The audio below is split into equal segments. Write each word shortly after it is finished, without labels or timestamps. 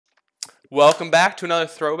Welcome back to another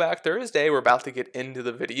Throwback Thursday. We're about to get into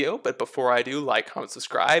the video, but before I do, like, comment,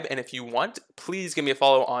 subscribe, and if you want, please give me a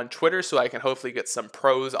follow on Twitter so I can hopefully get some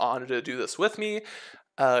pros on to do this with me.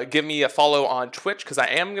 Give me a follow on Twitch because I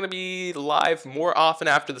am going to be live more often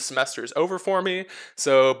after the semester is over for me.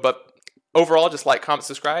 But overall, just like, comment,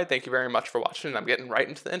 subscribe. Thank you very much for watching, and I'm getting right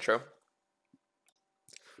into the intro.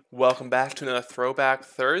 Welcome back to another Throwback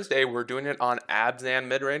Thursday. We're doing it on Abzan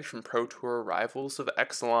Midrange from Pro Tour Rivals of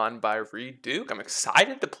Abzan by Reid. I'm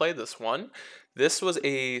excited to play this one. This was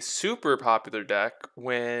a super popular deck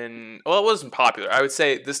when, well, it wasn't popular. I would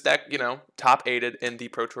say this deck, top 8'd in the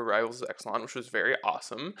Pro Tour Rivals of Abzan, which was very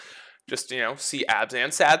awesome. Just, see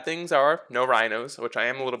Abzan. Sad things are no rhinos, which I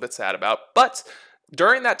am a little bit sad about, but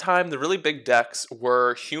during that time, the really big decks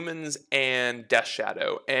were Humans and Death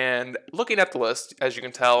Shadow. And looking at the list, as you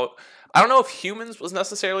can tell, I don't know if Humans was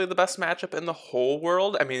necessarily the best matchup in the whole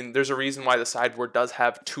world. I mean, there's a reason why the sideboard does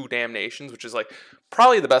have 2 Damnations, which is like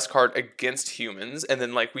probably the best card against Humans. And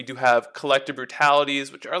then we do have Collective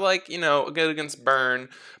Brutalities, which are good against Burn.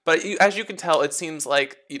 But as you can tell, it seems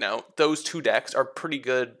like, those 2 decks are pretty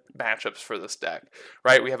good matchups for this deck,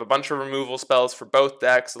 right? We have a bunch of removal spells for both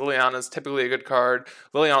decks. Liliana is typically a good card.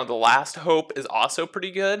 Liliana the Last Hope is also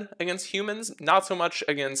pretty good against Humans. Not so much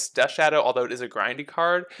against Death Shadow, although it is a grindy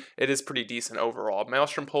card. It is pretty decent overall.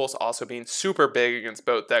 Maelstrom Pulse also being super big against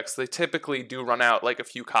both decks. They typically do run out a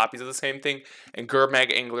few copies of the same thing, and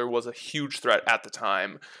Gurmag Angler was a huge threat at the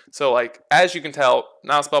time. So as you can tell,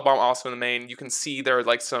 now Spellbomb also in the main, you can see there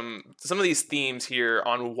are some of these themes here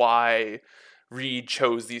on why Reid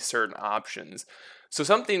chose these certain options. So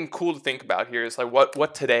something cool to think about here is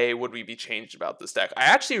what today would we be changed about this deck? I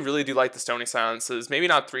actually really do like the Stony Silences. Maybe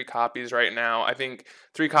not 3 copies right now. I think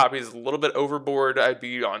 3 copies is a little bit overboard. I'd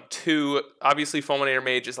be on 2. Obviously, Fulminator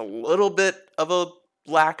Mage is a little bit of a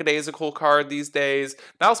lackadaisical card these days.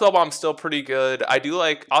 Now Spellbomb's still pretty good. I do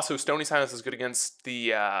like also Stony Silence is good against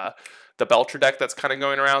the Belcher deck that's kind of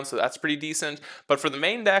going around, so that's pretty decent. But for the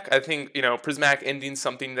main deck, I think, Prismatic Ending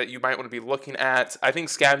something that you might want to be looking at. I think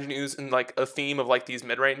Scavenging Ooze in a theme of these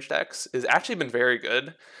mid-range decks has actually been very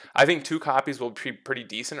good. I think 2 copies will be pretty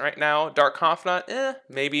decent right now. Dark Confidant,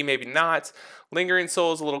 maybe, maybe not. Lingering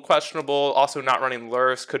Soul is a little questionable. Also, not running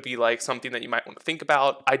Lurrus could be something that you might want to think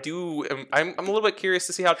about. I'm a little bit curious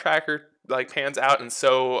to see how Tracker pans out, and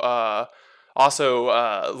so also,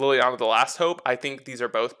 Liliana the Last Hope. I think these are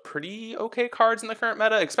both pretty okay cards in the current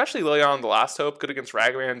meta, especially Liliana the Last Hope, good against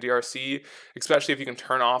Ragavan and DRC, especially if you can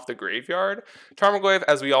turn off the graveyard. Tarmogoyf,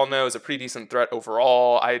 as we all know, is a pretty decent threat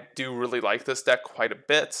overall. I do really like this deck quite a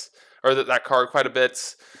bit, or that card quite a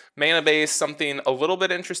bit. Mana base, something a little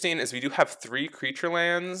bit interesting is we do have 3 creature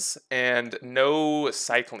lands and no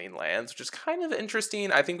cycling lands, which is kind of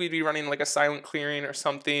interesting. I think we'd be running a silent clearing or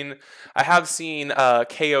something. I have seen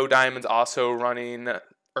KO Diamonds also running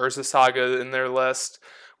Urza Saga in their list,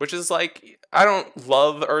 which is I don't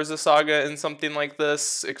love Urza Saga in something like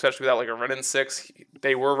this, especially without a run in 6.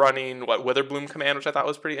 They were running Witherbloom Command, which I thought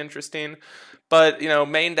was pretty interesting. But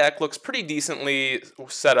main deck looks pretty decently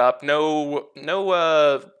set up. No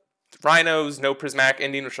Rhinos, no Prismatic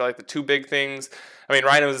Ending, which are the 2 big things. I mean,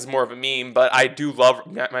 Rhinos is more of a meme, but I do love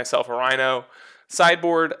myself a Rhino.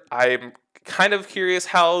 Sideboard, I'm kind of curious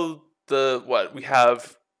how we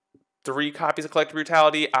have 3 copies of Collective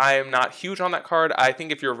Brutality. I'm not huge on that card. I think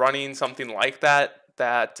if you're running something like that,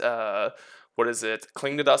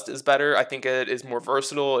 Cling to Dust is better. I think it is more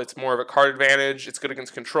versatile. It's more of a card advantage. It's good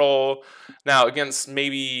against control. Now, against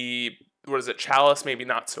maybe, Chalice, maybe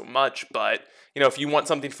not so much, but if you want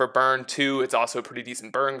something for burn too, it's also a pretty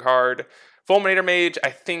decent burn card. Fulminator Mage, I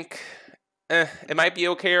think it might be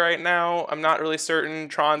okay right now. I'm not really certain.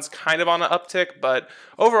 Tron's kind of on an uptick, but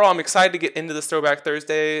overall, I'm excited to get into this Throwback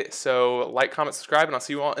Thursday. So like, comment, subscribe, and I'll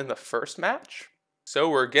see you all in the first match. So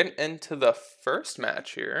we're getting into the first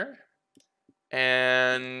match here,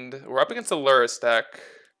 and we're up against a Lurrus deck.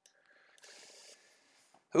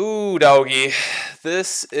 Ooh, doggy.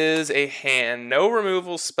 This is a hand. No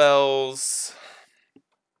removal spells.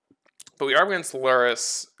 But we are against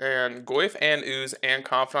Lurrus, and Goyf and Ooze and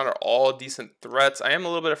Confidant are all decent threats. I am a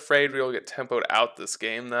little bit afraid we will get tempoed out this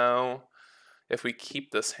game, though, if we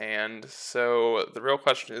keep this hand. So the real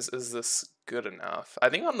question is this good enough? I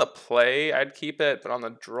think on the play, I'd keep it, but on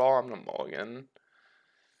the draw, I'm going to mulligan.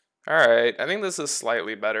 Alright, I think this is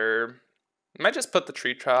slightly better. I might just put the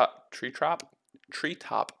treetop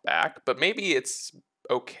back, but maybe it's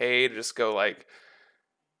okay to just go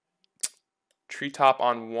Treetop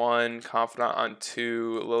on 1, Confidant on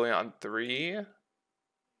 2, Lily on 3.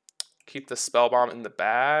 Keep the Spellbomb in the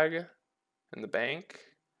bank.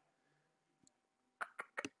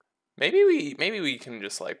 Maybe we can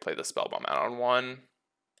just like play the Spellbomb out on one.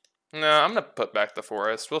 No, I'm gonna put back the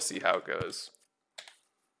Forest. We'll see how it goes.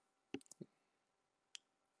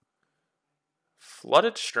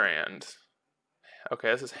 Flooded Strand. Okay,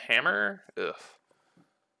 this is Hammer. Ugh.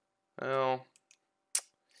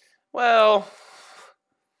 Well,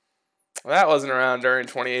 that wasn't around during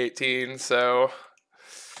 2018, so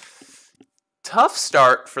tough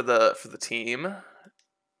start for the team.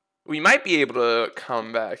 We might be able to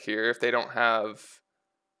come back here if they don't have,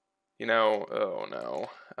 you know, oh no.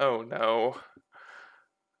 Oh no.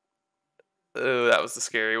 Oh, that was the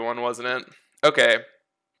scary one, wasn't it? Okay.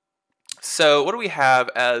 So what do we have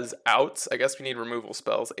as outs? I guess we need removal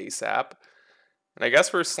spells ASAP. And I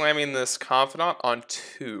guess we're slamming this Confidant on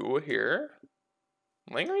 2 here.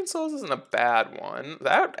 Lingering Souls isn't a bad one.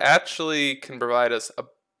 That actually can provide us a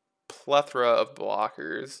plethora of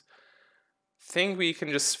blockers. Think we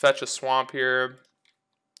can just fetch a Swamp here.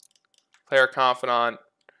 Play our Confidant.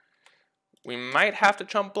 We might have to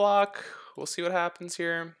chump block. We'll see what happens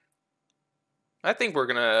here. I think we're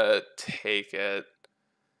gonna take it.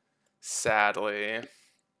 Sadly.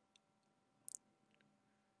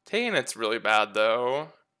 Taking it's really bad though.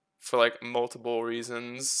 For like multiple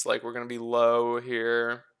reasons. Like we're gonna be low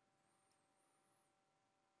here.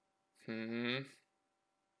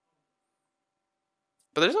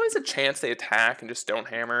 But there's always a chance they attack and just don't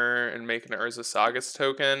hammer and make an Urza Sagas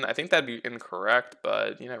token. I think that'd be incorrect,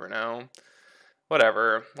 but you never know.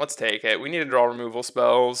 Whatever. Let's take it. We need to draw removal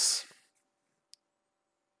spells.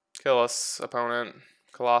 Kill us, opponent.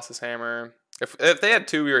 Colossus Hammer. If they had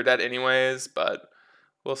 2, we were dead anyways, but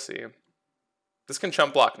we'll see. This can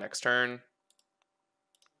chump block next turn.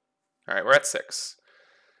 Alright, we're at 6.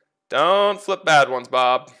 Don't flip bad ones,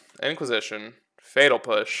 Bob. Inquisition. Fatal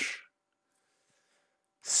Push.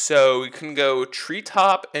 So we can go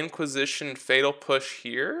Treetop, Inquisition, Fatal Push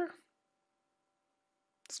here.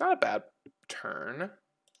 It's not a bad turn.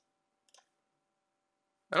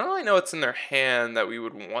 I don't really know what's in their hand that we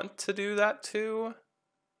would want to do that to.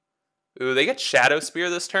 Ooh, they get Shadow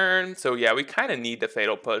Spear this turn, so yeah, we kind of need to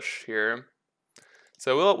Fatal Push here.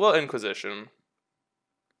 So we'll Inquisition.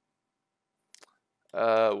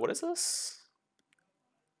 What is this?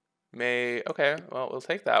 Okay, well, we'll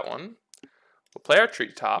take that one. We'll play our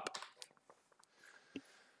Treetop.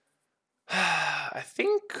 I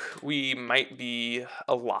think we might be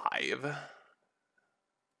alive.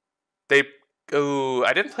 I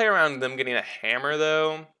didn't play around them getting a hammer,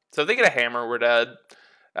 though. So if they get a hammer, we're dead.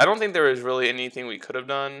 I don't think there was really anything we could have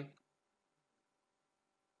done.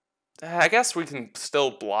 I guess we can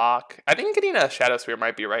still block. I think getting a Shadow Spear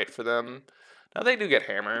might be right for them. Now they do get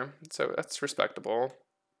hammer, so that's respectable.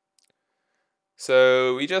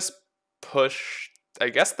 So we just push, I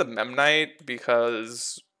guess, the Memnite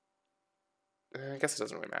because I guess it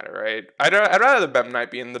doesn't really matter, right? I'd rather the Memnite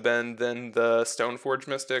be in the bin than the Stoneforge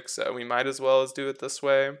Mystic, so we might as well do it this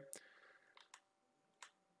way.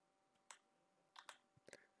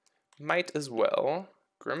 Might as well.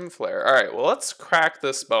 Grim Flare. Alright, well, let's crack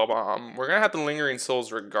this Spellbomb. We're going to have the Lingering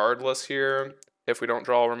Souls regardless here if we don't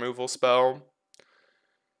draw a removal spell.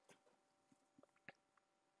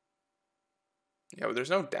 Yeah, but there's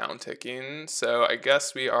no down-ticking, so I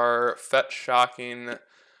guess we are Fetch Shocking,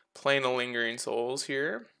 playing a Lingering Souls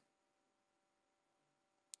here.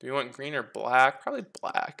 Do we want green or black? Probably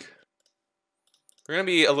black. We're going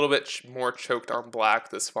to be a little bit more choked on black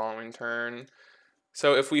this following turn.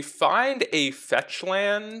 So if we find a fetch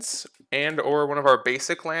lands and or one of our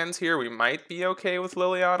basic lands here, we might be okay with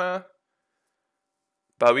Liliana.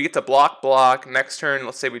 But we get to block. Next turn,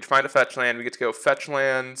 let's say we find a fetch land, we get to go fetch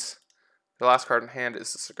lands. The last card in hand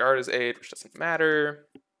is the Sigarda's Aid, which doesn't matter.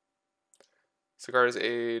 Sigarda's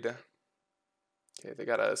Aid. Okay, they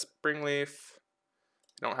got a Springleaf.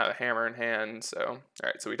 They don't have a hammer in hand, so.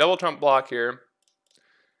 Alright, so we double trump block here.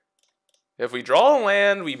 If we draw a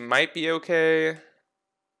land, we might be okay.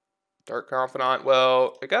 Dark Confidant.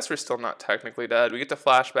 Well, I guess we're still not technically dead. We get to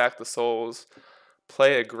flashback the souls.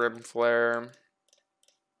 Play a Grim Flare.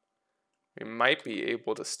 We might be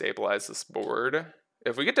able to stabilize this board.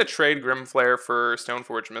 If we get to trade Grim Flare for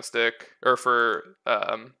Stoneforge Mystic, or for,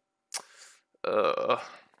 oh,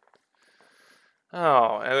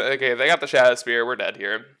 okay, they got the Shadow Spear. We're dead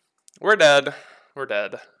here. We're dead. We're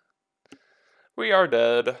dead. We are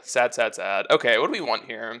dead. Sad, sad, sad. Okay, what do we want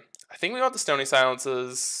here? I think we want the Stony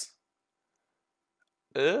Silences.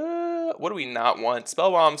 What do we not want?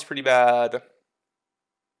 Spellbomb's pretty bad.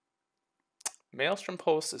 Maelstrom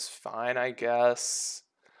Pulse is fine, I guess.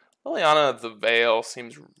 Liliana of the Veil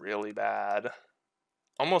seems really bad.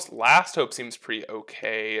 Almost Last Hope seems pretty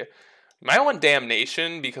okay. Might want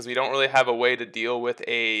Damnation because we don't really have a way to deal with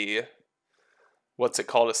a, what's it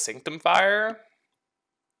called, a Sanctum Fire.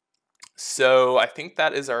 So I think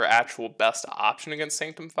that is our actual best option against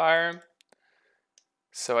Sanctum Fire.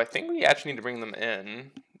 So I think we actually need to bring them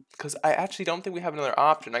in, because I actually don't think we have another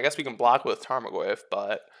option. I guess we can block with Tarmogoyf,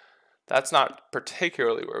 but that's not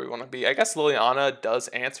particularly where we want to be. I guess Liliana does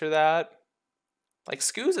answer that. Like,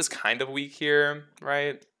 Skoos is kind of weak here,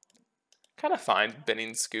 right? Kind of fine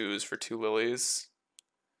binning Skoos for 2 Lilies.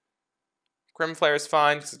 Grimflare is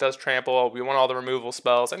fine because it does trample. We want all the removal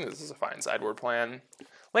spells. I think this is a fine sideboard plan.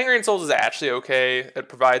 Lingering Souls is actually okay. It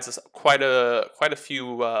provides us quite a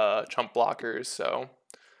few chump blockers, so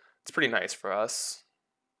it's pretty nice for us.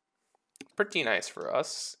 Pretty nice for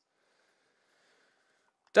us.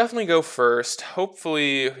 Definitely go first.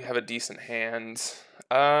 Hopefully we have a decent hand.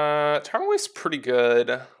 Tarmogoyf's pretty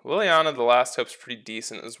good. Liliana, the Last Hope's pretty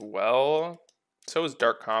decent as well. So is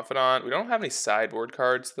Dark Confidant. We don't have any sideboard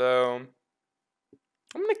cards though.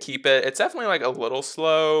 I'm gonna keep it. It's definitely like a little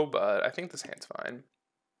slow, but I think this hand's fine.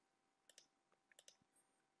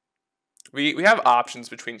 We have options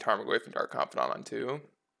between Tarmogoyf and Dark Confidant on 2.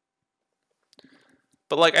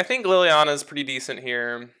 But like, I think Liliana's pretty decent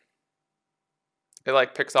here. It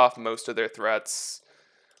like picks off most of their threats.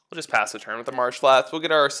 We'll just pass the turn with the Marsh Flats. We'll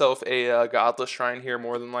get ourselves a Godless Shrine here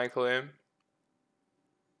more than likely.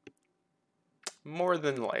 More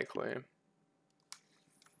than likely.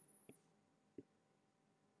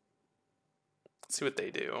 Let's see what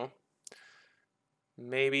they do.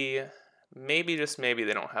 Maybe, just maybe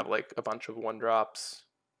they don't have like a bunch of 1-drops.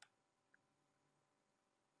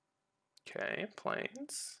 Okay,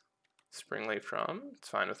 Plains. Springleaf Drum. It's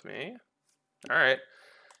fine with me. Alright.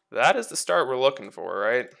 That is the start we're looking for,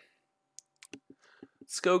 right?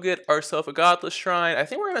 Let's go get ourselves a Godless Shrine. I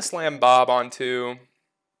think we're going to slam Bob on 2.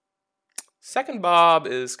 Second Bob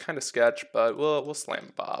is kind of sketch, but we'll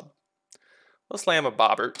slam Bob. We'll slam a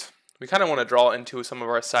Bobbert. We kind of want to draw into some of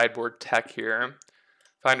our sideboard tech here.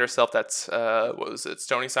 Find ourselves that's, what was it?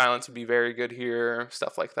 Stony Silence would be very good here.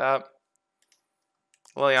 Stuff like that.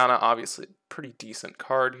 Liliana, obviously, pretty decent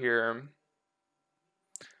card here.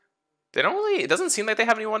 They don't really, it doesn't seem like they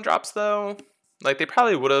have any 1-drops though. Like, they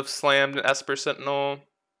probably would have slammed an Esper Sentinel.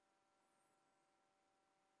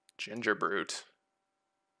 Ginger Brute.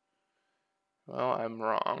 Well, I'm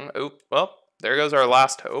wrong. Oh, well, there goes our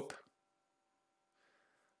Last Hope.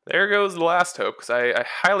 There goes the Last Hope, because I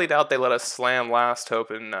highly doubt they let us slam Last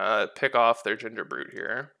Hope and pick off their Ginger Brute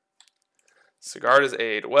here. Sigarda's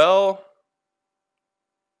Aid. Well,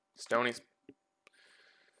 Stony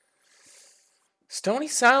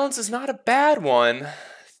Silence is not a bad one. I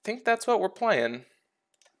think that's what we're playing.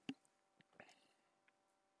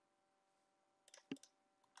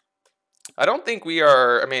 I don't think we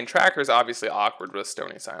are, I mean, Tracker's obviously awkward with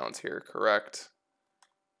Stony Silence here, correct?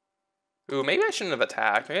 Ooh, maybe I shouldn't have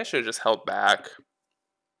attacked. Maybe I should have just held back.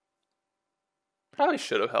 Probably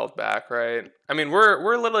should have held back, right? I mean,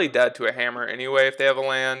 we're literally dead to a hammer anyway if they have a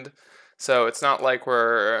land. So it's not like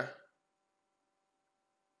we're...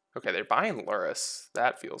 Okay, they're buying Luris.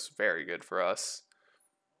 That feels very good for us.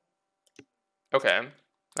 Okay,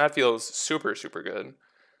 that feels super, super good.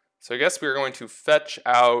 So I guess we're going to fetch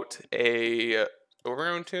out a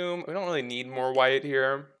Overgrown Tomb. We don't really need more white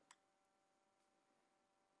here.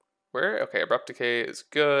 Okay, Abrupt Decay is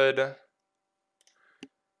good.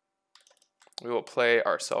 We will play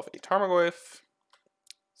ourselves a Tarmogoyf.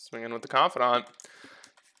 Swing in with the Confidant.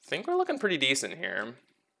 I think we're looking pretty decent here.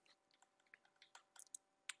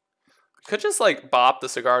 Could just like bop the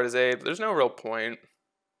Sigarda's Aid, but there's no real point.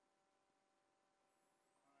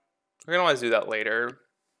 We're gonna always do that later.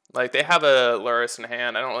 Like, they have a Luris in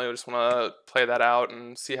hand. I don't really just want to play that out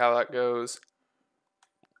and see how that goes.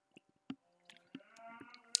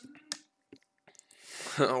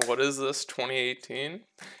 What is this, 2018?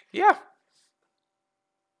 Yeah.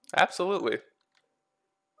 Absolutely.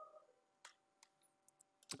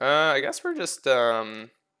 I guess we're just killing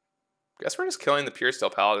the Pure Steel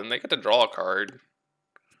Paladin. They get to draw a card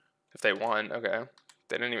if they want. Okay.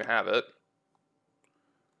 They didn't even have it.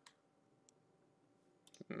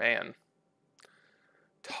 Man.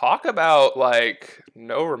 Talk about, like,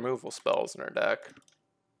 no removal spells in our deck.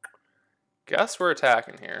 Guess we're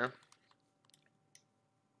attacking here.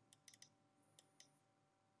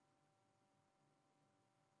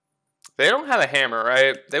 They don't have a hammer,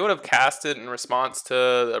 right? They would have cast it in response to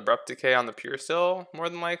the Abrupt Decay on the Pure Steel, more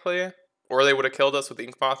than likely. Or they would have killed us with the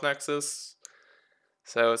Inkmoth Nexus.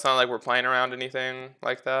 So it's not like we're playing around anything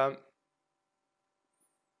like that.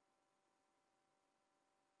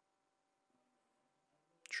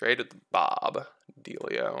 Trade with Bob.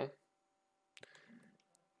 Dealio.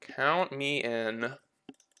 Count me in.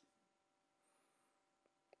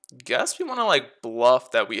 Guess we want to like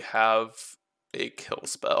bluff that we have a kill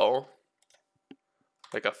spell.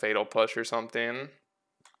 Like a fatal push or something.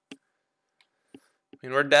 I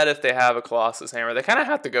mean, we're dead if they have a Colossus Hammer. They kind of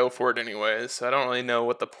have to go for it anyways, so I don't really know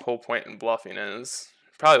what the whole point in bluffing is.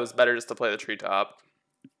 Probably was better just to play the treetop.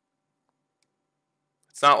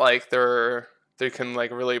 It's not like they can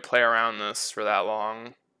like really play around this for that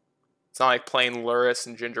long. It's not like playing Luris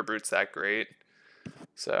and Ginger Brute's that great.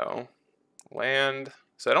 So, land.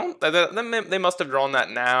 So I don't. They must have drawn that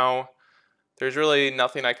now. There's really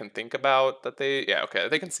nothing I can think about that they. Yeah, okay.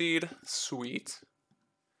 They concede. Sweet.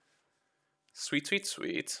 Sweet, sweet,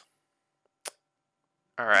 sweet.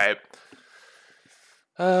 All right.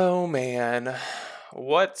 Oh man,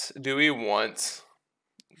 what do we want?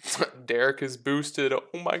 Derek is boosted.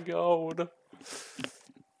 Oh my god.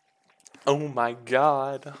 Oh my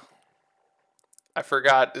god. I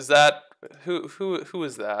forgot. Is that who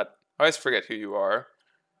is that? I always forget who you are.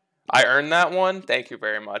 I earned that one. Thank you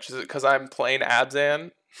very much. Is it because I'm playing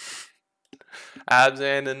Abzan?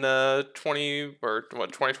 Abzan in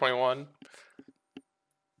 2021.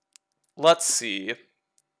 Let's see.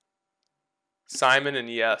 Simon and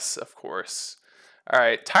yes, of course. All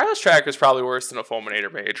right, Tireless Tracker is probably worse than a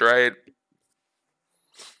Fulminator Mage, right?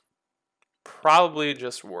 Probably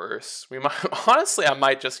just worse. We might honestly, I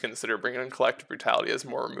might just consider bringing in Collective Brutality as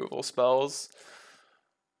more removal spells.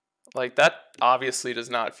 Like that obviously does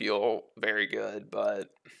not feel very good, but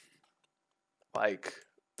like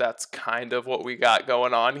that's kind of what we got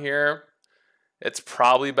going on here. It's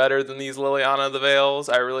probably better than these Liliana of the Veils.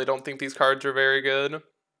 I really don't think these cards are very good.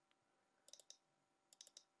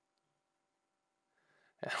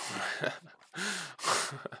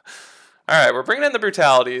 Alright, we're bringing in the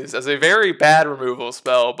Brutalities as a very bad removal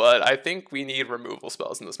spell, but I think we need removal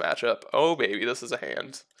spells in this matchup. Oh baby, this is a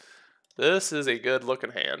hand. This is a good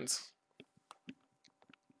looking hand.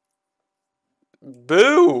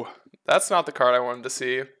 Boo! That's not the card I wanted to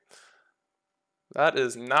see. That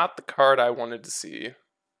is not the card I wanted to see.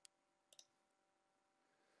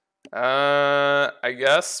 I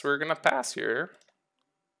guess we're gonna pass here.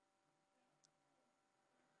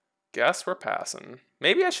 Guess we're passing.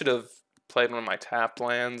 Maybe I should have played one of my tapped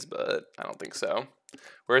lands, but I don't think so.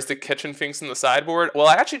 Where's the Kitchen Finks in the sideboard? Well,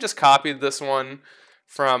 I actually just copied this one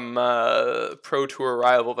from Pro Tour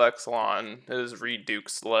Rival of Exelon. It is Reid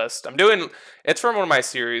Duke's list. It's from one of my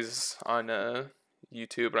series on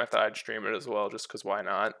YouTube, and I thought I'd stream it as well, just because why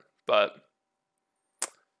not? But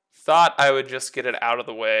thought I would just get it out of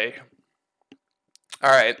the way.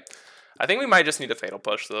 All right, I think we might just need to Fatal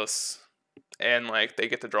Push this. And, like, they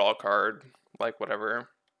get to draw a card. Like, whatever.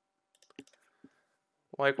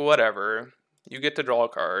 Like, whatever. You get to draw a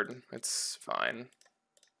card. It's fine.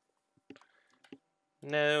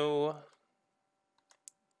 No.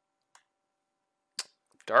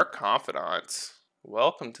 Dark Confidant.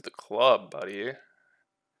 Welcome to the club, buddy.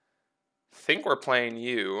 Think we're playing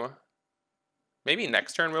you. Maybe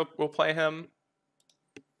next turn we'll play him.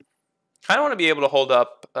 Kind of want to be able to hold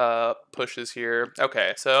up pushes here.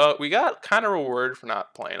 Okay, so we got kind of reward for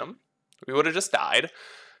not playing him. We would have just died.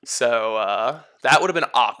 So that would have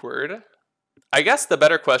been awkward. I guess the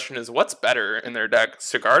better question is, what's better in their deck?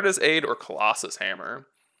 Sigarda's Aid or Colossus Hammer?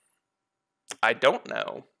 I don't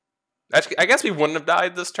know. Actually, I guess we wouldn't have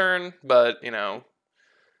died this turn, but, you know.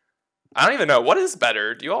 I don't even know. What is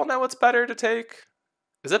better? Do you all know what's better to take?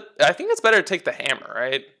 I think it's better to take the Hammer,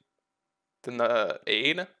 right? Than the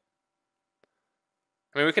Aid? I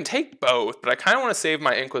mean, we can take both, but I kind of want to save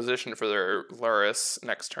my Inquisition for their Luris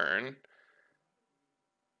next turn.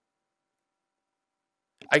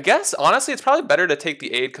 I guess, honestly, it's probably better to take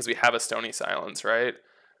the Aid because we have a Stony Silence, right?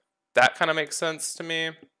 That kind of makes sense to me.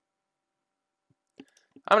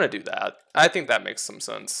 I'm going to do that. I think that makes some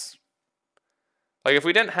sense. Like, if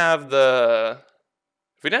we didn't have the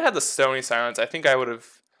Stony Silence, I think I would have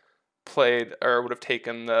played, or would have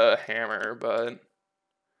taken the Hammer, but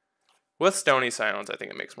with Stony Silence, I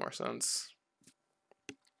think it makes more sense.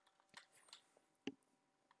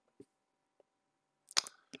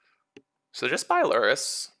 So just buy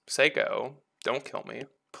Luris, say go, don't kill me,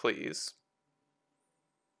 please.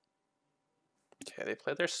 Okay, they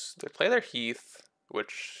play their Heath,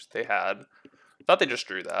 which they had. Thought they just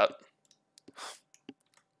drew that.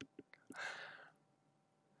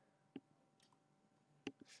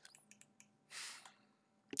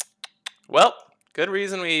 Well, good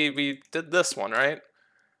reason we did this one, right?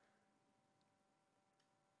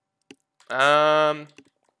 I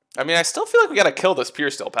mean, I still feel like we gotta kill this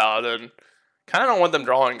Pure Steel Paladin. Kind of don't want them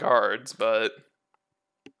drawing cards, but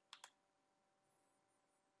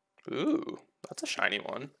ooh, that's a shiny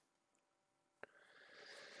one.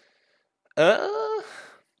 They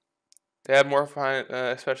have more fun,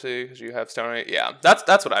 especially because you have Stone. Yeah, that's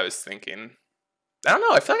what I was thinking. I don't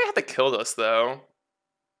know. I feel like I have to kill this though.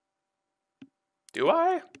 Do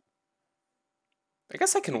I? I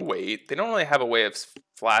guess I can wait. They don't really have a way of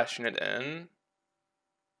flashing it in.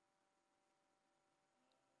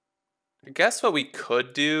 I guess what we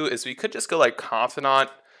could do is we could just go like Confidant,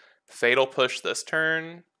 Fatal Push this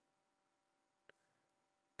turn.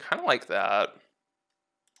 Kind of like that.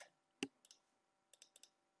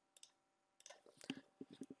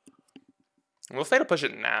 We'll Fatal Push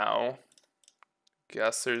it now.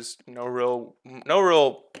 Guess there's no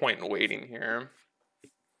real point in waiting here.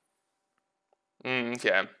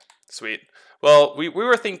 Okay, sweet. Well, we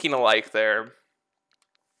were thinking alike there.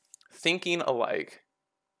 Thinking alike.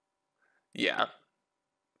 Yeah.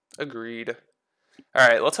 Agreed.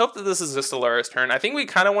 Alright, let's hope that this is just Alura's turn. I think we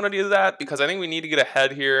kind of want to do that because I think we need to get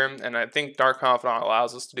ahead here, and I think Dark Confidant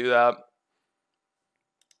allows us to do that.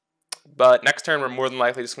 But next turn, we're more than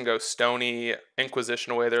likely just going to go Stony,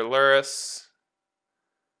 Inquisition away their Luris.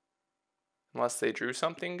 Unless they drew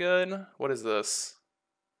something good. What is this?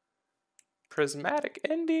 Prismatic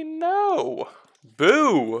Ending? No!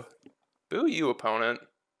 Boo! Boo you, opponent.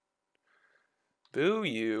 Boo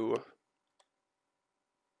you.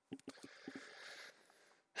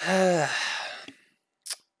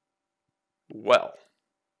 Well.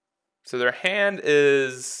 So their hand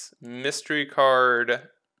is mystery card,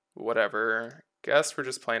 whatever. Guess we're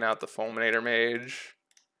just playing out the Fulminator Mage.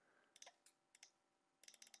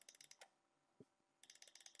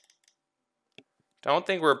 Don't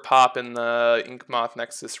think we're popping the Inkmoth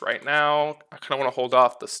Nexus right now. I kind of want to hold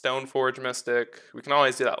off the Stoneforge Mystic. We can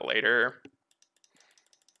always do that later.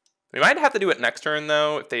 We might have to do it next turn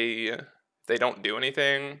though if they don't do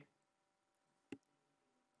anything.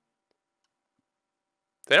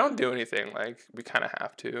 If they don't do anything, like we kind of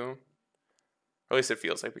have to. Or at least it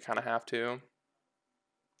feels like we kind of have to.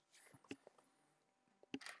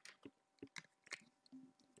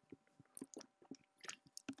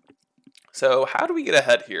 So how do we get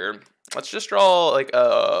ahead here? Let's just draw like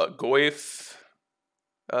a Goyf,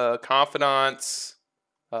 Confidants,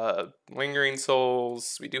 Lingering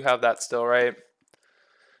Souls. We do have that still, right?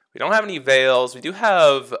 We don't have any Veils. We do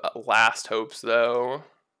have Last Hopes though,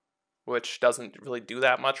 which doesn't really do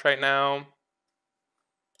that much right now.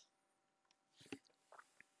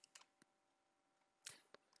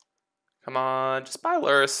 Come on, just buy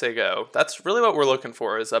Luris Sigo. That's really what we're looking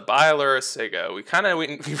for, is a buy Luris Sigo. We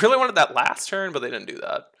really wanted that last turn, but they didn't do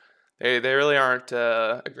that. They really aren't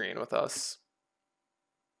agreeing with us.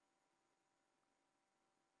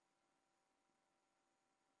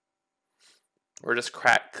 We're just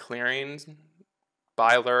crack clearing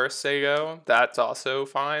buy Luris Sigo. That's also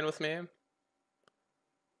fine with me.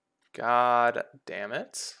 God damn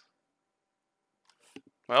it.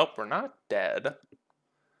 Well, we're not dead.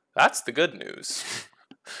 That's the good news.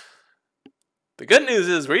 The good news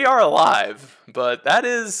is we are alive, but that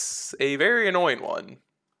is a very annoying one.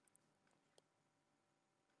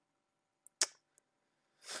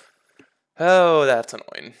 Oh, that's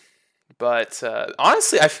annoying. But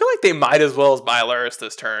honestly, I feel like they might as well as buy Luris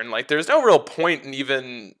this turn. Like, there's no real point in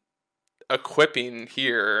even equipping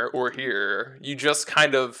here or here. You just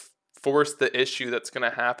kind of force the issue that's going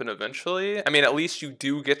to happen eventually. I mean, at least you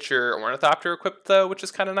do get your Ornithopter equipped, though, which is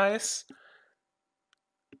kind of nice.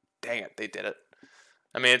 Dang it, they did it.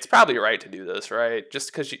 I mean, it's probably right to do this, right?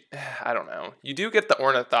 Just because you... I don't know. You do get the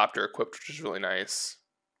Ornithopter equipped, which is really nice.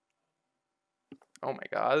 Oh my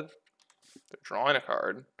god. They're drawing a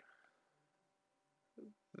card.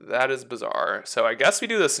 That is bizarre. So I guess we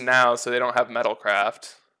do this now so they don't have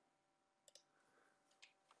Metalcraft.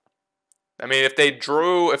 I mean, if they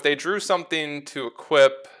drew something to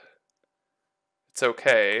equip, it's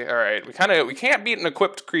okay. All right, we can't beat an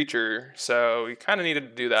equipped creature, so we kind of needed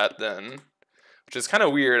to do that then, which is kind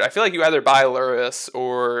of weird. I feel like you either buy Luris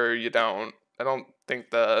or you don't. I don't think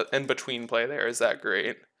the in between play there is that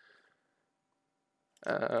great.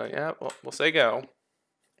 Yeah, well, we'll say go.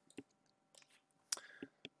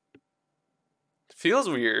 Feels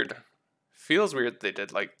weird. Feels weird they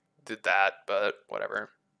did that, but whatever.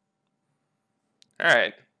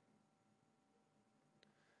 Alright.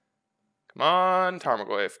 Come on,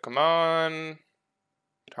 Tarmogoyf. Come on.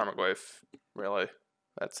 Tarmogoyf. Really.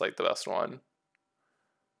 That's like the best one.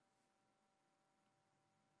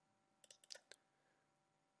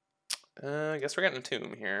 I guess we're getting a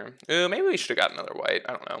tomb here. Ooh, maybe we should have got another white.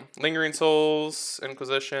 I don't know. Lingering Souls,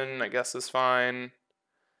 Inquisition, I guess is fine.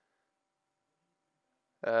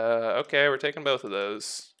 Okay, we're taking both of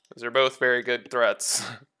those. Those are both very good threats.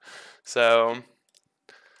 So,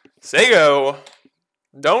 Sego,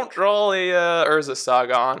 don't draw a Urza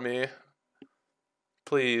Saga on me.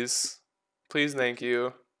 Please. Please, thank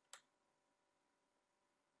you.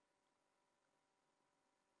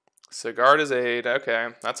 Sigurd is 8. Okay,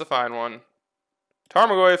 that's a fine one.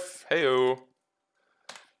 Tarmogoyf, heyo.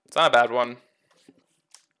 It's not a bad one.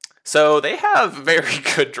 So they have very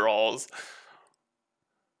good draws.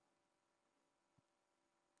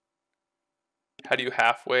 How do you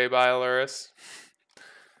halfway buy Aluris?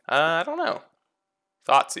 I don't know.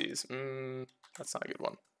 Thoughtseize. That's not a good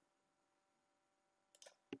one.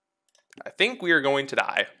 I think we are going to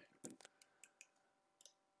die.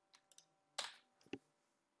 I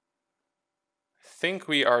think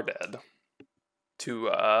we are dead to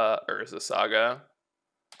Urza Saga.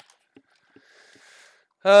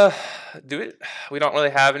 Do it. We don't really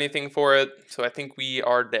have anything for it, so I think we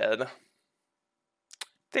are dead. I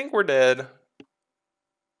think we're dead.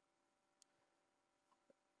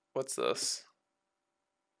 What's this?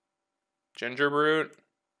 Ginger Brute?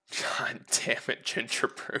 God damn it, Ginger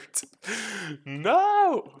Brute.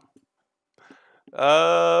 No!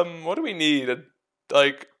 What do we need?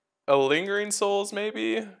 Like a Lingering Souls,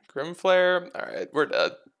 maybe? Grimflare? Alright, we're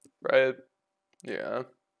dead. Right? Yeah.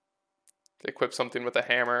 Equip something with a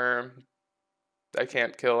hammer. I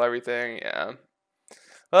can't kill everything, yeah.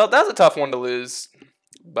 Well, that's a tough one to lose.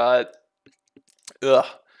 But, ugh.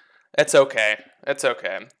 It's okay. It's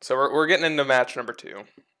okay. So we're getting into match number 2.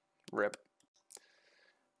 Rip.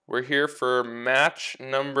 We're here for match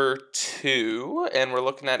number 2, and we're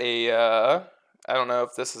looking at a, I don't know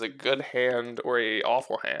if this is a good hand or a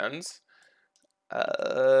awful hand.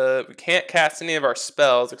 We can't cast any of our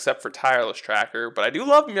spells except for Tireless Tracker, but I do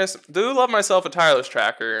love myself a Tireless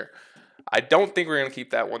Tracker. I don't think we're going to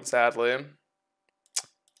keep that one, sadly.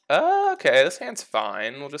 Okay, this hand's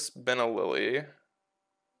fine. We'll just spin a Lily.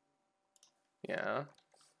 Yeah.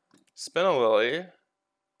 Spin a Lily.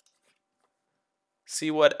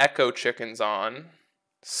 See what Echo Chicken's on.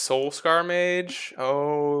 Soulscar Mage?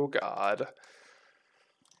 Oh, God.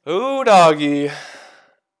 Ooh, doggy.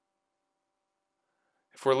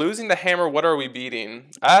 If we're losing the hammer, what are we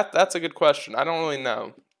beating? That's a good question. I don't really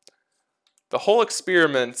know. The whole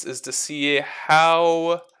experiment is to see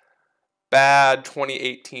how bad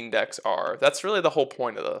 2018 decks are. That's really the whole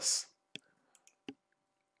point of this.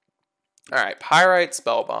 Alright, Pyrite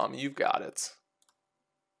Spellbomb. You've got it.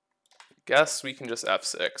 Guess we can just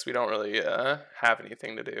F6. We don't really have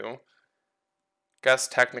anything to do. Guess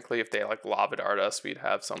technically if they like Lava Dart us, we'd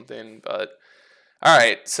have something, but...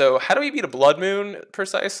 Alright, so how do we beat a Blood Moon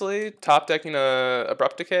precisely? Top decking a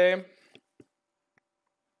Abrupt Decay?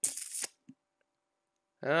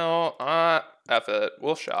 No, F it.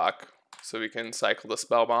 We'll shock. So we can cycle the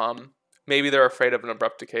Spell Bomb. Maybe they're afraid of an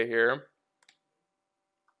Abrupt Decay here.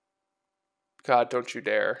 God, don't you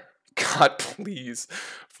dare. God, please.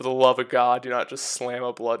 For the love of God, do not just slam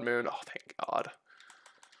a Blood Moon. Oh, thank God.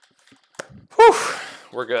 Whew.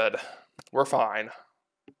 We're good. We're fine.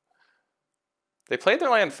 They played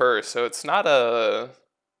their land first, so it's not a...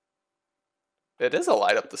 It is a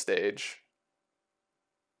light up the stage.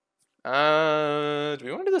 Do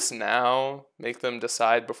we want to do this now? Make them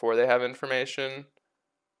decide before they have information?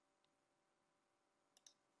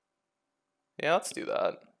 Yeah, let's do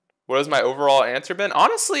that. What has my overall answer been?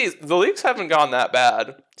 Honestly, the leaks haven't gone that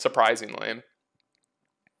bad, surprisingly.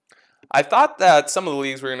 I thought that some of the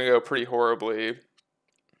leagues were going to go pretty horribly.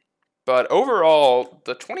 But overall,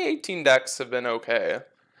 the 2018 decks have been okay.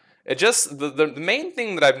 It just, the main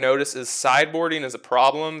thing that I've noticed is sideboarding is a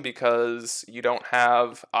problem because you don't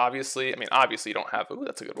have, obviously you don't have, ooh,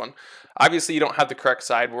 that's a good one. Obviously, you don't have the correct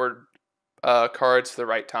sideboard cards for the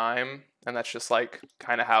right time. And that's just like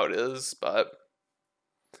kind of how it is, but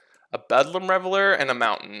a Bedlam Reveler and a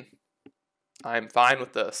Mountain. I'm fine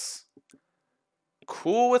with this.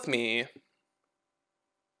 Cool with me.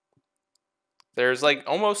 There's like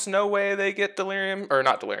almost no way they get Delirium, or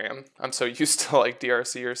not Delirium. I'm so used to like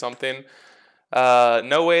DRC or something.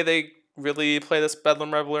 No way they really play this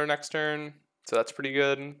Bedlam Reveler next turn, so that's pretty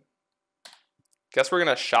good. Guess we're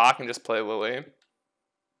gonna shock and just play Lily.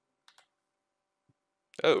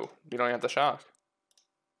 Oh, you don't have the shock.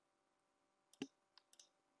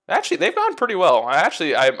 Actually, they've gone pretty well.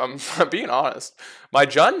 I'm being honest. My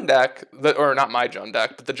Jund deck, or not my Jund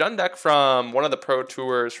deck, but the Jund deck from one of the Pro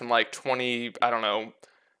Tours from like 19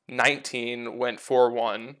 went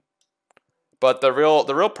 4-1. But the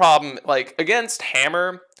real problem, like against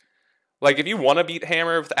Hammer, like if you want to beat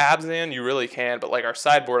Hammer with Abzan, you really can. But like our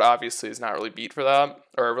sideboard obviously is not really beat for that,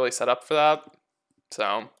 or really set up for that.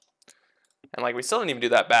 So, and like we still didn't even do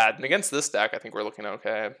that bad. And against this deck, I think we're looking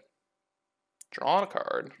okay. Drawing a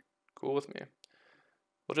card. Cool with me.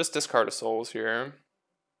 We'll just discard a Souls here.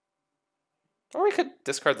 Or we could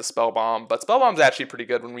discard the Spell Bomb, but Spell Bomb's actually pretty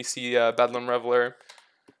good when we see Bedlam Reveler.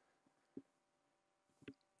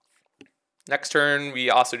 Next turn, we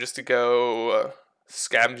also just to go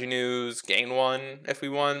Scavenging Ooze, gain 1 if we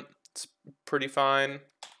want. It's pretty fine.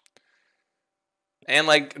 And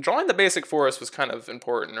like drawing the basic forest was kind of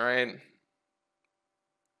important, right?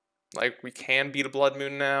 Like we can beat a Blood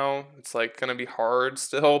Moon now. It's like gonna be hard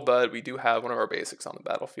still, but we do have one of our basics on the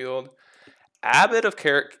battlefield. Abbot of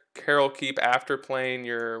Carol Keep after playing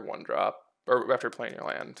your 1-drop, or after playing your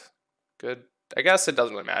land. Good. I guess it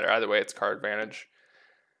doesn't really matter. Either way, it's card advantage.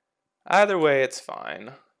 Either way, it's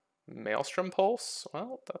fine. Maelstrom Pulse?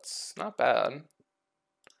 Well, that's not bad.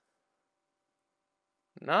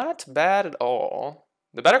 Not bad at all.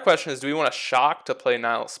 The better question is, do we want a Shock to play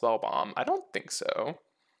Nihilist Spellbomb? I don't think so.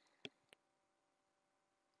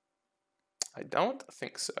 I don't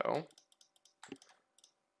think so.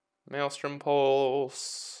 Maelstrom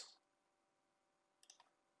Pulse.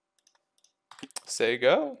 Say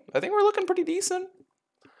go. I think we're looking pretty decent.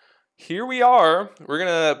 Here we are. We're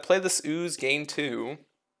going to play this Ooze gain 2.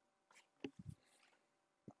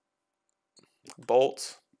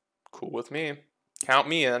 Bolt. Cool with me. Count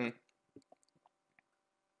me in.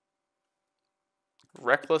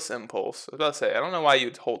 Reckless Impulse. I was about to say, I don't know why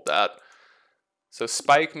you'd hold that. So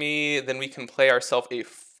spike me, then we can play ourselves a...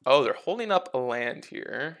 Oh, they're holding up a land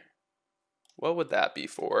here. What would that be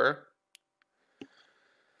for?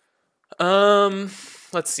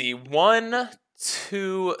 Let's see. 1,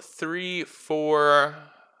 2, 3, 4,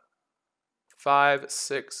 5,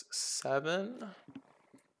 6, 7.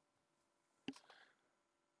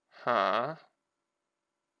 Huh.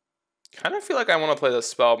 Kind of feel like I want to play the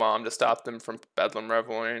Spell Bomb to stop them from Bedlam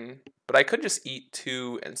Reveling. But I could just eat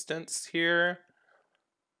 2 instants here.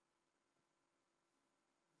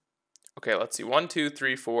 Okay, let's see. 1, 2,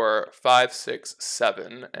 3, 4, 5, 6,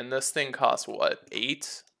 7. And this thing costs what?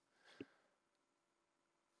 8?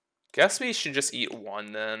 Guess we should just eat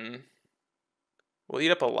 1 then. We'll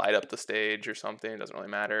eat up a Light Up the Stage or something. It doesn't really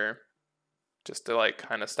matter. Just to like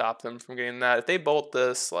kind of stop them from getting that. If they bolt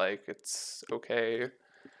this, like it's okay.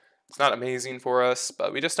 It's not amazing for us,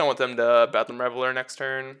 but we just don't want them to Bedlam Reveler next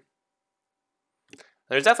turn.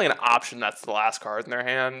 There's definitely an option that's the last card in their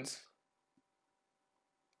hand.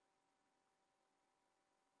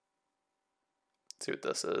 Let's see what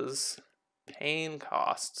this is. Pain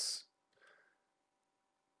costs.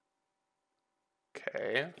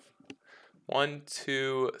 Okay. 1,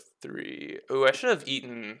 2, 3. Ooh, I should have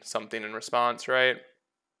eaten something in response, right?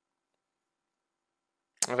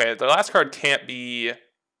 Okay, the last card can't be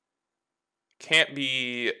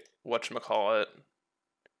whatchamacallit.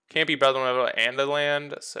 Can't be Bedlam Reveler and a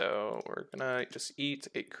land, so we're gonna just eat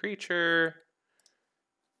a creature.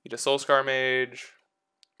 Eat a Soulscar Mage.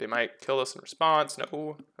 They might kill us in response.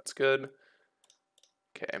 No, that's good.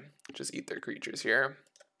 Okay, just eat their creatures here.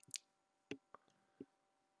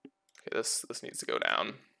 Okay, this needs to go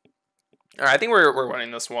down. All right, I think we're winning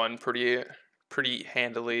this one pretty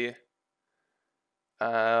handily.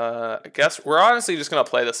 I guess we're honestly just gonna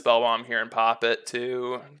play the Spell Bomb here and pop it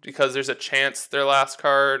too, because there's a chance their last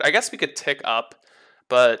card. I guess we could tick up,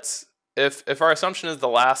 but if our assumption is the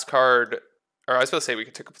last card, or I was supposed to say we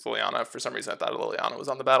could tick up with Liliana. For some reason, I thought Liliana was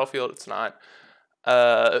on the battlefield. It's not.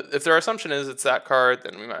 If their assumption is it's that card,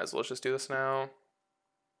 then we might as well just do this now.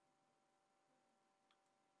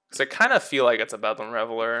 Because I kind of feel like it's a Bedlam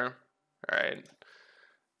Reveler. All right.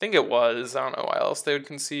 I think it was. I don't know why else they would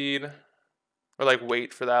concede. Or like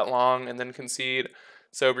wait for that long and then concede.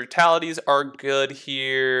 So brutalities are good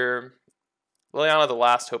here. Liliana, the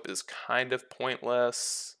Last Hope is kind of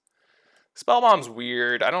pointless. Spellbomb's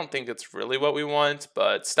weird. I don't think it's really what we want,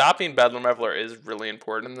 but stopping Bedlam Reveler is really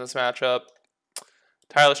important in this matchup.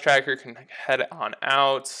 Tireless Tracker can head on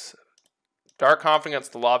out. Dark Confidence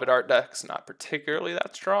against the Lava Dart deck's not particularly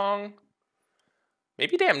that strong.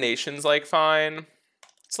 Maybe Damnation's like fine.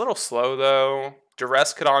 It's a little slow though.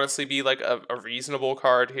 Duress could honestly be like a reasonable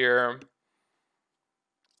card here.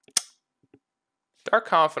 Dark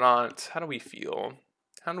Confidant, how do we feel?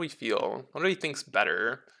 How do we feel? What do we think's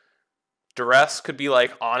better? Duress could be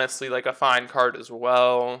like honestly like a fine card as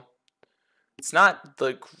well. It's not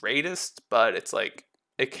the greatest, but it's like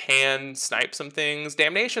it can snipe some things.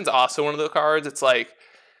 Damnation's also one of the cards. It's like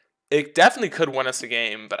it definitely could win us a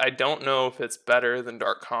game, but I don't know if it's better than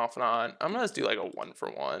Dark Confidant. I'm gonna just do like a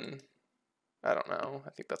 1-for-1. I don't know.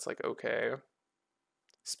 I think that's like okay.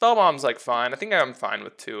 Spellbomb's like fine. I think I'm fine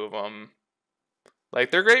with 2 of them.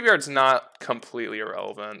 Like their graveyard's not completely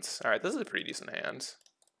irrelevant. All right, this is a pretty decent hand.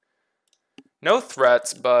 No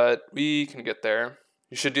threats, but we can get there.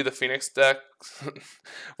 You should do the Phoenix deck.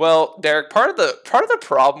 Well, Derek, part of the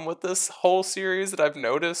problem with this whole series that I've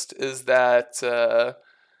noticed is that a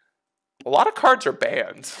lot of cards are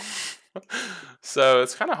banned. So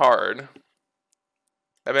it's kind of hard.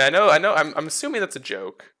 I mean, I know. I'm assuming that's a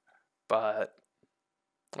joke, but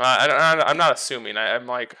I'm not assuming. I'm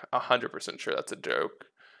like 100% sure that's a joke.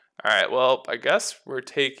 All right. Well, I guess we're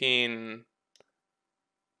taking.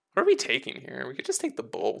 What are we taking here? We could just take the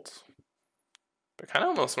bolt. But I kind of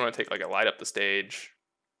almost want to take like a light up the stage.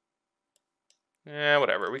 Yeah,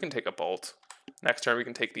 whatever. We can take a bolt. Next turn we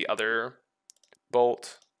can take the other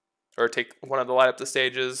bolt. Or take one of the light up the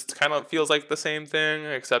stages. It kind of feels like the same thing,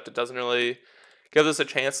 except it doesn't really give us a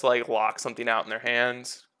chance to like lock something out in their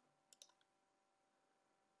hands.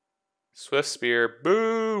 Swift Spear.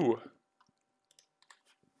 Boo!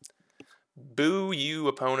 Boo you,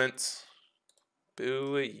 opponents.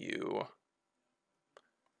 Boo you.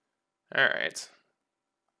 Alright.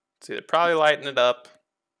 So they'd probably lighten it up.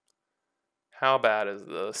 How bad is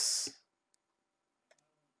this?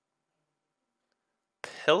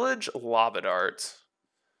 Pillage Lava Dart.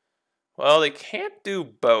 Well, they can't do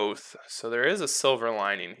both, so there is a silver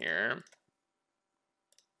lining here.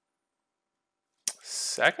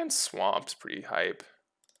 Second Swamp's pretty hype.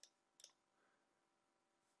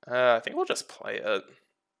 I think we'll just play it.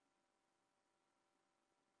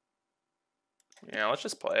 Yeah, let's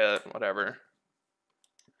just play it. Whatever.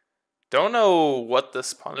 Don't know what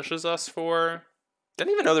this punishes us for.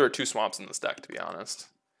 Didn't even know there were 2 swamps in this deck, to be honest.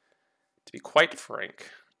 To be quite frank,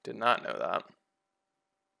 did not know that.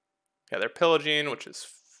 Yeah, they're pillaging, which is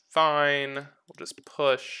fine. We'll just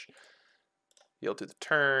push. Yield to the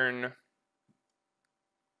turn.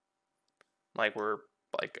 Like, we're,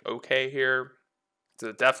 like, okay here.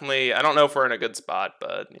 So definitely, I don't know if we're in a good spot,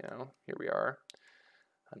 but, you know, here we are.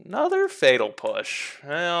 Another Fatal Push.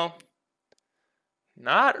 Well,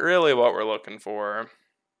 not really what we're looking for.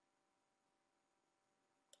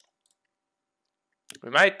 We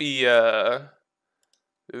might be, ooh,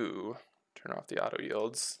 turn off the auto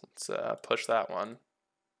yields. Let's push that one.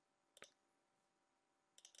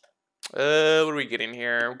 What are we getting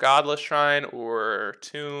here? Godless Shrine or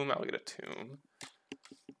Tomb? I'll get a Tomb.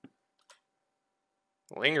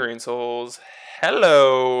 Lingering Souls.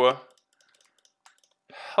 Hello.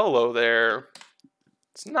 Hello there.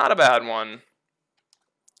 It's not a bad one.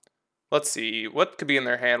 Let's see. What could be in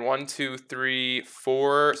their hand? 1, 2, 3,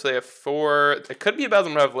 4. So they have 4. It could be a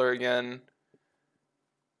Bedlam Reveler again.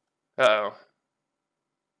 Uh-oh.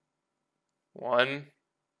 1.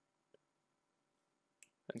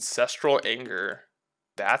 Ancestral Anger.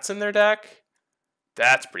 That's in their deck?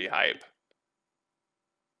 That's pretty hype.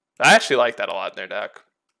 I actually like that a lot in their deck.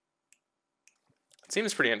 It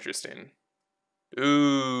seems pretty interesting.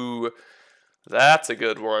 Ooh, that's a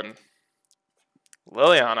good one.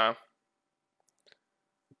 Liliana.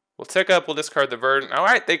 We'll tick up, we'll discard the Verdant.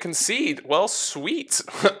 Alright, they concede. Well, sweet.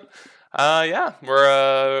 Yeah,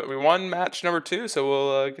 we won match number 2, so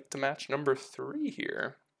we'll get to match number 3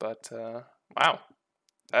 here. But, wow.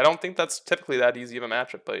 I don't think that's typically that easy of a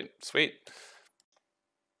matchup, but sweet.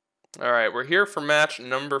 Alright, we're here for match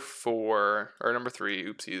number 4, or number 3,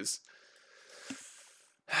 oopsies.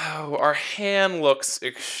 Oh, our hand looks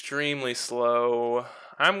extremely slow.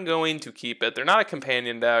 I'm going to keep it. They're not a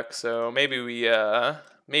companion deck, so maybe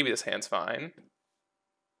maybe this hand's fine.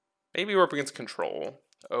 Maybe we're up against Control.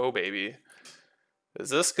 Oh, baby. Is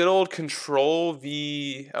this good old Control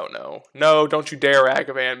v... Oh, no. No, don't you dare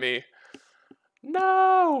Ragavan me.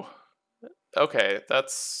 No! Okay,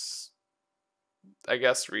 that's, I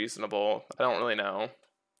guess, reasonable. I don't really know.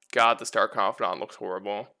 God, the Star Confidant looks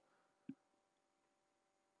horrible.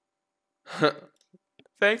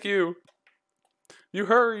 Thank you. You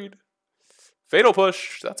hurried. Fatal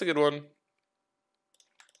Push. That's a good one.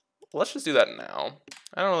 Let's just do that now.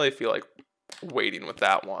 I don't really feel like waiting with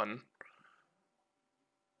that one.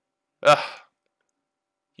 Ugh.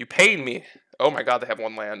 You pain me. Oh my god, they have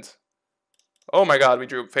 1 land. Oh my god, we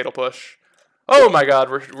drew Fatal Push. Oh my god,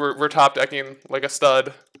 we're top decking like a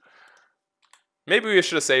stud. Maybe we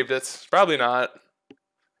should have saved it. Probably not.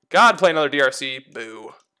 God, play another DRC.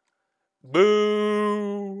 Boo.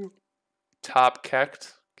 Boo. Top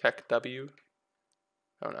kecked. Keck W.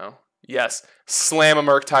 Oh no. Yes. Slam a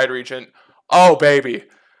Murktide Regent. Oh baby.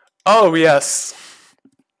 Oh yes.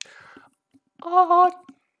 Oh.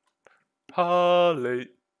 Holly.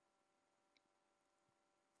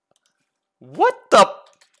 What the?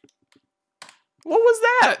 What was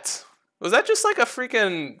that? Was that just like a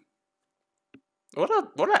freaking... What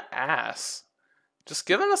a ass. Just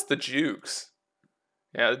giving us the jukes.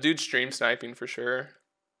 Yeah, the dude's stream sniping for sure.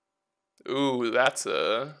 Ooh, that's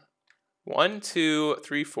a 1, 2,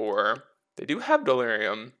 3, 4. They do have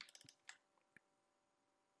Delirium.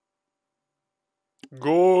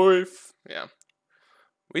 Goif. Yeah.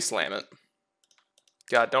 We slam it.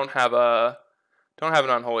 God, don't have an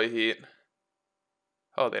Unholy Heat.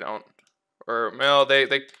 Oh, they don't. Or well, they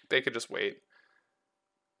could just wait.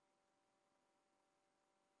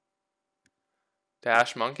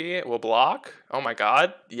 Dash Monkey will block. Oh my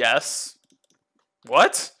god. Yes.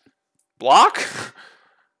 What? Block?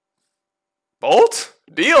 Bolt?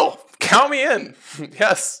 Deal. Count me in.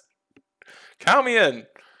 Yes. Count me in.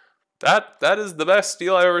 That is the best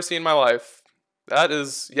deal I've ever seen in my life. That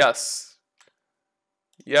is, yes.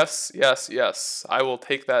 Yes, yes, yes. I will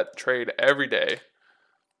take that trade every day.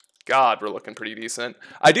 God, we're looking pretty decent.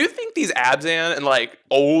 I do think these Abzan and like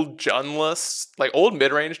old Jun lists, like old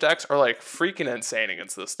mid-range decks are like freaking insane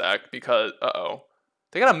against this deck because,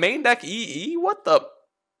 they got a main deck EE? What the?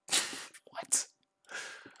 What?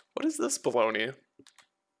 What is this baloney?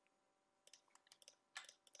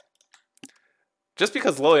 Just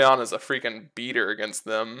because Liliana's a freaking beater against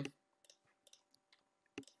them.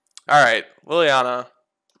 Alright, Liliana.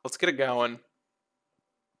 Let's get it going.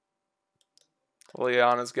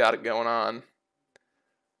 Liliana's got it going on.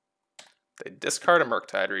 They discard a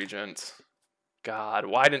Murktide Regent. God,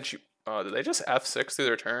 why didn't you... Oh, did they just F6 through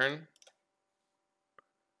their turn?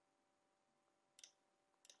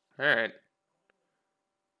 Alright.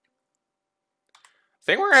 I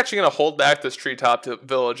think we're actually going to hold back this Treetop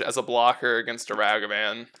Village as a blocker against a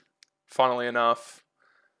Ragavan. Funnily enough.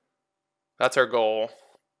 That's our goal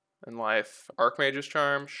in life. Archmage's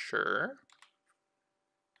Charm? Sure.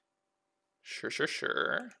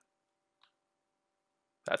 Sure.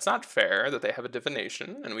 That's not fair that they have a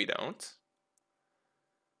Divination and we don't.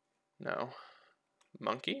 No.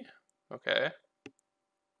 Monkey? Okay.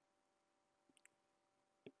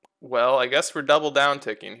 Well, I guess we're double down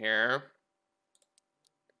ticking here.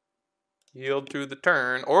 Yield through the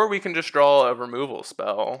turn. Or we can just draw a removal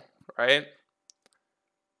spell, right?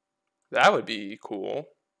 That would be cool.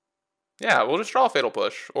 Yeah, we'll just draw a Fatal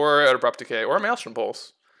Push, or an Abrupt Decay, or a Maelstrom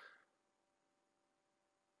Pulse.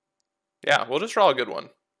 Yeah, we'll just draw a good one.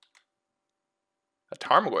 A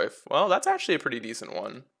Tarmogoyf. Well, that's actually a pretty decent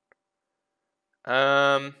one.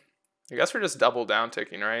 I guess we're just double down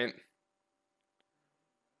ticking, right?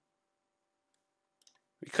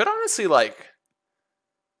 We could honestly, like...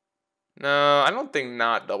 No, I don't think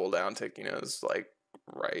not double down ticking is, like,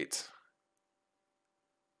 right.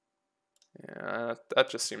 Yeah,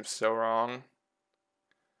 that just seems so wrong.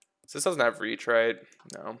 This doesn't have reach, right?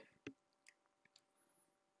 No.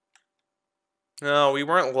 No, we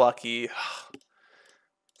weren't lucky.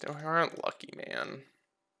 We weren't lucky, man.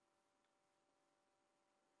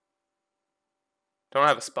 Don't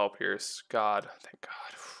have a Spell Pierce. God, thank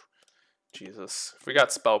God. Jesus. If we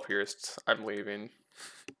got Spell Pierced, I'm leaving.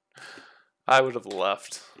 I would have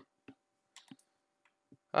left.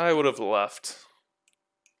 I would have left.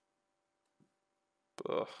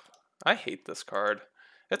 Ugh. I hate this card.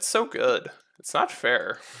 It's so good. It's not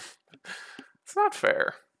fair. It's not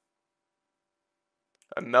fair.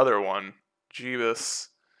 Another one. Jeebus.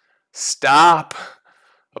 Stop!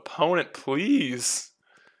 Opponent, please.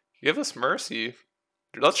 Give us mercy.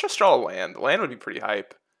 Let's just draw a land. Land would be pretty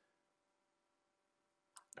hype.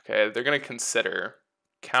 Okay, they're going to consider.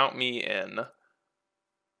 Count me in.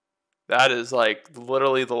 That is like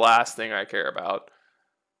literally the last thing I care about.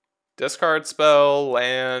 Discard spell,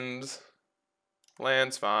 land.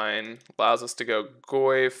 Land's fine. Allows us to go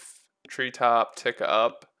Goyf, Treetop, tick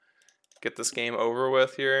up. Get this game over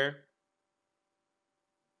with here.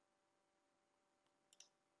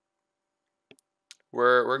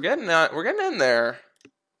 We're getting in there. We're getting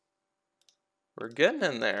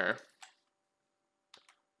in there.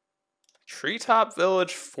 Treetop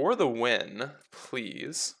Village for the win,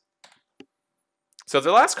 please. So if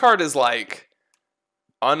the last card is like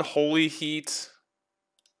Unholy Heat.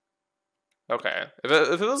 Okay. If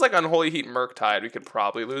it was like Unholy Heat Murktide, we could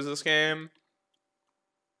probably lose this game.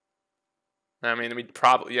 I mean, we'd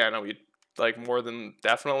probably, yeah, no, we'd like more than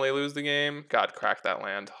definitely lose the game. God, crack that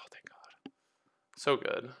land. Oh, thank God. So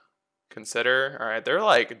good. Consider. All right, they're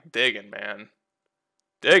like digging, man.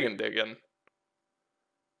 Digging.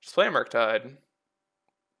 Just play Murktide.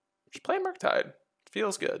 Just play Murktide.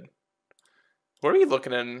 Feels good. What are we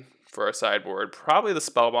looking in for our sideboard? Probably the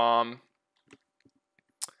Spell Bomb.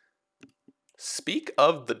 Speak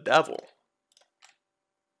of the devil.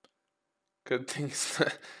 Good things.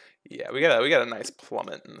 Yeah, we got a nice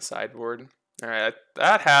plummet in the sideboard. All right,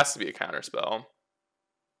 that has to be a counter spell.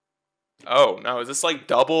 Oh no, is this like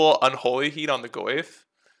double Unholy Heat on the Goyf?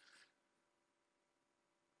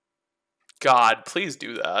 God, please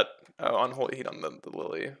do that. Oh, Unholy Heat on the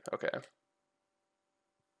Lily. Okay.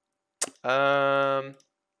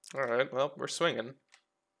 Alright, well, we're swinging.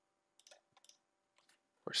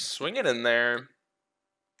 We're swinging in there.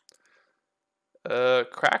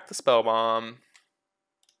 Crack the Spell Bomb.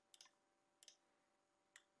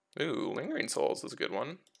 Ooh, Lingering Souls is a good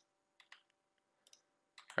one.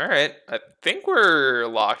 Alright, I think we're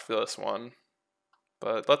locked for this one.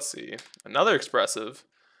 But let's see. Another expressive.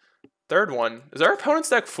 Third one. Is our opponent's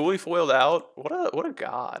deck fully foiled out? What a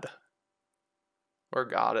god. Or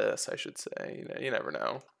goddess, I should say. You never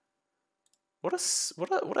know. What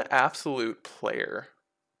an absolute player.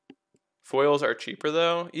 Foils are cheaper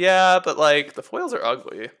though? Yeah, but like the foils are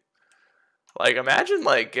ugly. Like imagine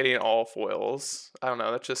like getting all foils. I don't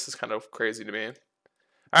know, that just is kind of crazy to me.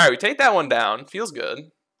 Alright, we take that one down. Feels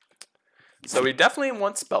good. So we definitely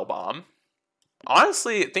want Spell Bomb.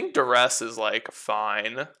 Honestly, I think Duress is like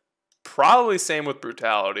fine. Probably same with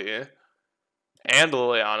Brutality. And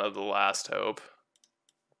Liliana, the Last Hope.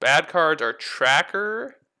 Bad cards are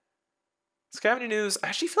Tracker. Scavenging News. I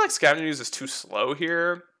actually feel like Scavenging News is too slow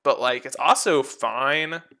here. But like it's also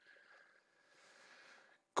fine.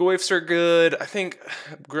 Goyfs are good. I think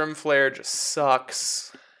Grim Flare just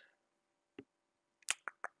sucks.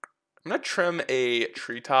 I'm going to trim a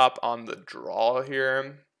Treetop on the draw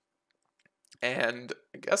here. And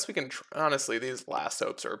I guess we can, honestly, these Last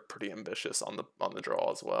Hopes are pretty ambitious on the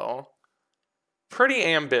draw as well. Pretty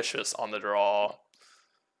ambitious on the draw.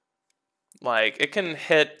 Like, it can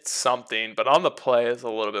hit something, but on the play is a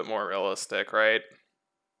little bit more realistic, right?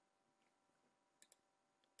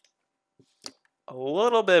 A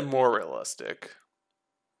little bit more realistic.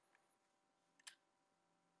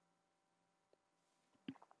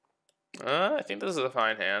 I think this is a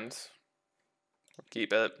fine hand.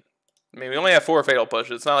 Keep it. I mean, we only have 4 Fatal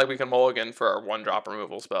Pushes. It's not like we can mulligan for our 1-drop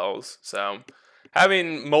removal spells. So,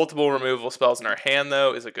 having multiple removal spells in our hand,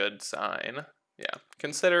 though, is a good sign. Yeah,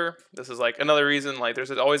 consider this is like another reason, like,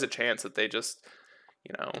 there's always a chance that they just,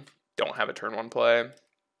 you know, don't have a turn 1 play.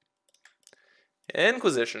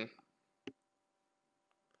 Inquisition.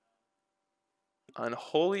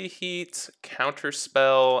 Unholy Heat,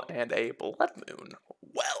 Counterspell, and a Blood Moon.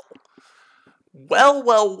 Well.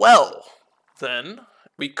 Then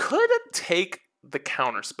we could take the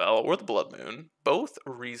Counterspell or the Blood Moon. Both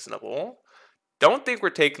reasonable. Don't think we're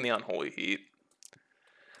taking the Unholy Heat.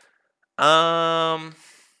 I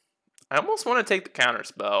almost want to take the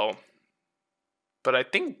Counterspell. But I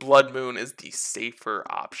think Blood Moon is the safer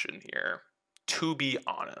option here. To be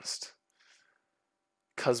honest.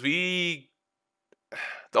 Because the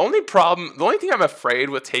only thing I'm afraid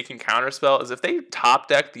with taking Counterspell is if they top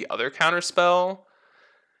deck the other Counterspell,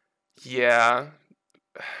 yeah,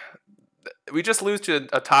 we just lose to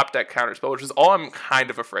a top deck Counterspell, which is all I'm kind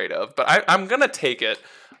of afraid of. But I'm going to take it.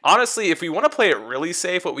 Honestly, if we want to play it really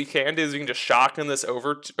safe, what we can do is we can just shotgun this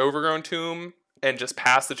Overgrown Tomb and just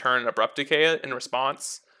pass the turn and Abrupt Decay it in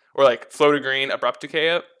response. Or like Float a Green, Abrupt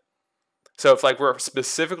Decay it. So if like we're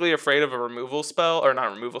specifically afraid of a removal spell, or not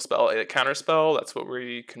a removal spell, a counter spell, that's what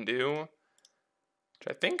we can do. Which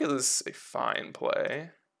I think is a fine play.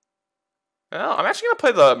 Well, I'm actually gonna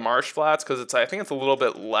play the Marsh Flats because I think it's a little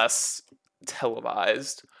bit less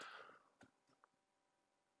televised.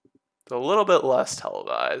 It's a little bit less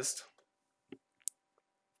televised.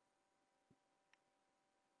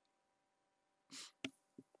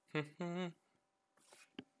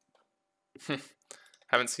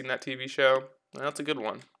 Haven't seen that TV show? Well, that's a good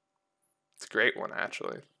one. It's a great one,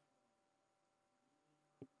 actually.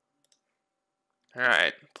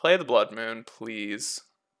 Alright, play the Blood Moon, please.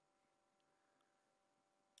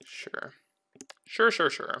 Sure.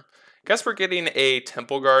 Guess we're getting a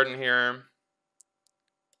Temple Garden here.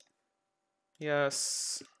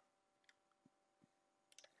 Yes.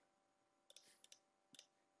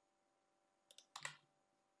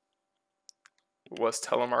 Was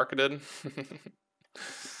telemarketed?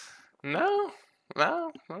 No, I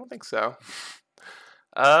don't think so.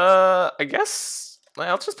 I guess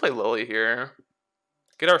let's just play Lily here.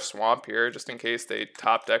 Get our Swamp here, just in case they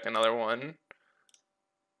top deck another one.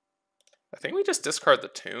 I think we just discard the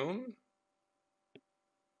Tomb.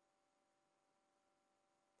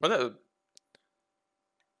 No,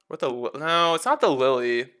 it's not the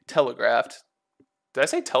Lily. Telegraphed. Did I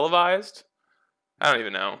say televised? I don't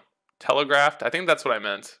even know. Telegraphed? I think that's what I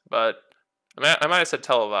meant, but I might have said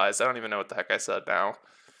televised. I don't even know what the heck I said now.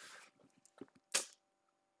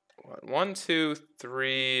 1, 2,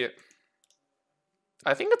 3.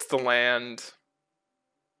 I think it's the land.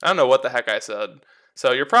 I don't know what the heck I said.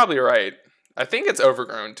 So you're probably right. I think it's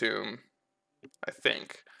Overgrown Tomb. I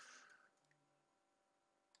think.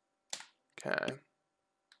 Okay.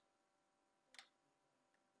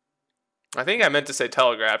 I think I meant to say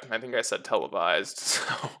telegraphed, and I think I said televised.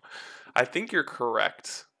 So I think you're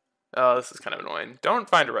correct. Oh, this is kind of annoying. Don't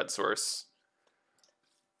find a red source.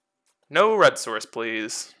 No red source,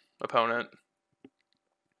 please, opponent.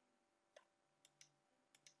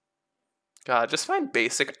 God, just find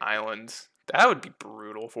basic island. That would be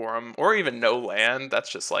brutal for him. Or even no land.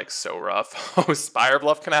 That's just like so rough. Oh, Spire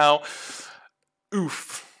Bluff Canal.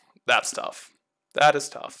 Oof. That's tough. That is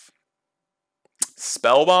tough.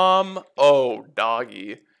 Spell Bomb. Oh,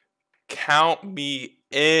 doggy. Count me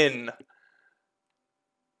in.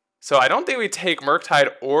 So I don't think we take Murktide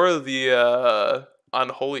or the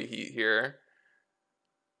Unholy Heat here.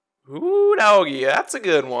 Ooh, doggy. That's a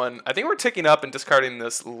good one. I think we're ticking up and discarding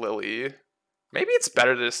this Lily. Maybe it's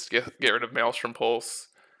better to just get rid of Maelstrom Pulse.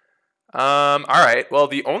 Alright. Well,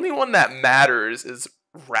 the only one that matters is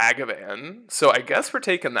Ragavan. So I guess we're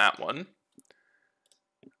taking that one.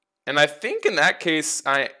 And I think in that case,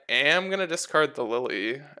 I am going to discard the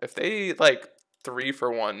Lily. If they, like, 3 for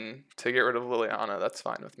 1 to get rid of Liliana, that's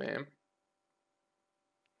fine with me.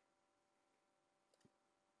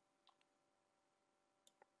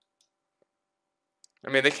 I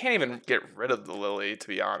mean, they can't even get rid of the Lily, to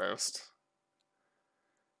be honest.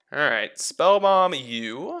 Alright, Spellbomb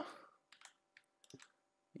you.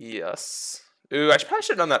 Yes. Ooh, I probably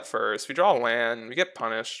should have done that first. We draw a land, we get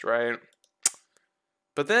punished, right?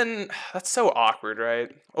 But then, that's so awkward,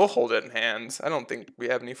 right? We'll hold it in hand. I don't think we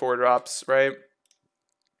have any 4-drops, right?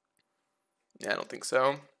 Yeah, I don't think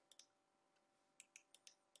so.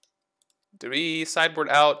 Did we sideboard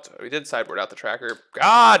out? We did sideboard out the tracker.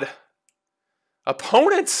 God!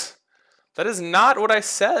 Opponents! That is not what I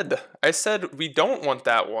said. I said we don't want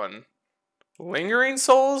that one. Lingering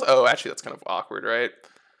Souls? Oh, actually, that's kind of awkward, right?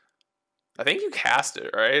 I think you cast it,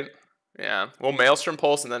 right? Yeah. We'll Maelstrom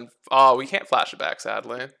Pulse and then... Oh, we can't flash it back,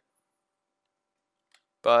 sadly.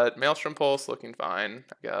 But Maelstrom Pulse looking fine,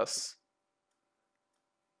 I guess.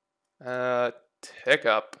 Tick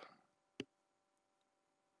up.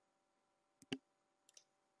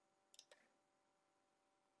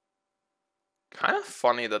 Kind of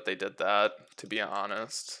funny that they did that, to be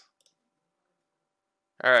honest.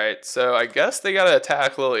 Alright, so I guess they gotta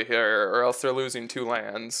attack Lily here, or else they're losing 2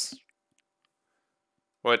 lands.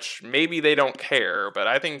 Which, maybe they don't care, but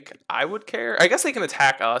I think I would care. I guess they can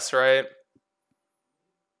attack us, right?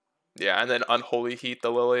 Yeah, and then Unholy Heat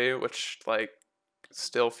the Lily, which, like,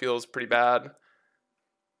 still feels pretty bad.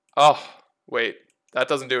 Oh, wait. That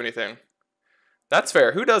doesn't do anything. That's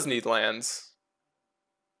fair. Who does need lands?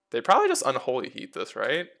 They probably just Unholy Heat this,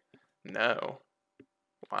 right? No.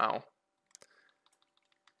 Wow.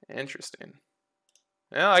 Interesting.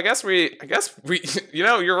 Yeah, I guess we, you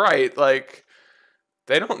know, you're right. Like,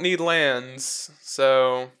 they don't need lands,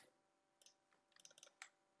 so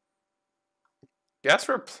guess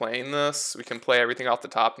we're playing this. We can play everything off the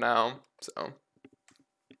top now, so.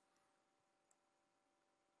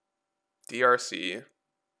 DRC.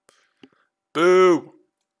 Boo!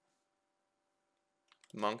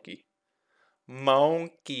 Monkey.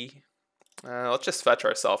 Monkey. Let's just fetch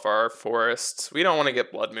ourselves our forests. We don't want to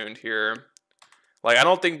get Blood Mooned here. Like, I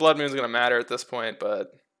don't think Blood Moon's going to matter at this point,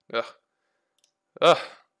 but... Ugh. Ugh.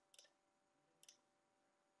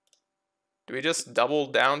 Do we just double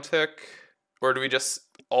down tick? Or do we just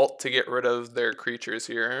alt to get rid of their creatures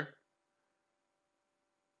here?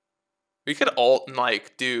 We could alt and,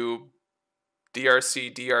 like, do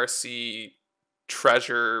DRC,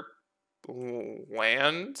 treasure,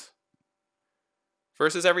 land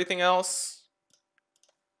versus everything else.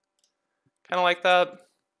 Kind of like that.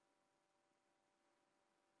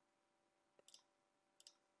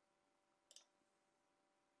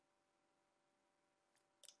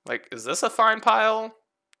 Like, is this a fine pile?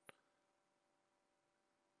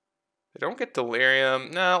 They don't get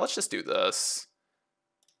Delirium. No, let's just do this.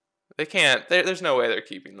 They can't. There's no way they're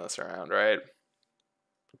keeping this around, right?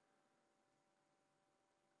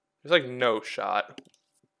 There's like no shot.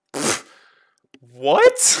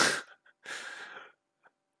 What?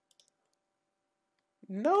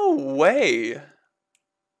 No way.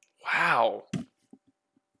 Wow.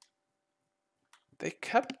 They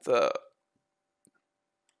kept the...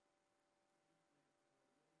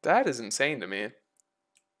 That is insane to me.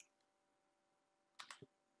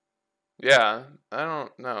 Yeah, I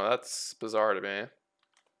don't know. That's bizarre to me.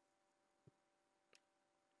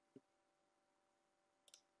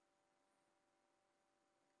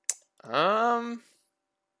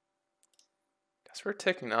 Guess we're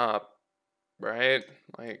ticking up, right?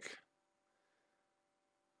 Like...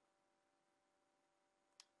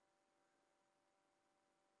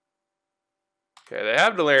 Okay, they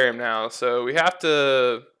have Delirium now, so we have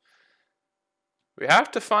to We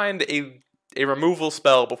have to find a removal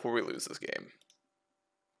spell before we lose this game.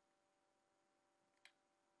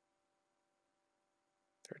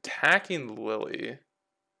 They're attacking Lily.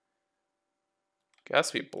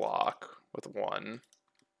 Guess we block with 1.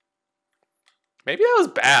 Maybe that was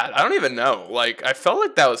bad. I don't even know. Like, I felt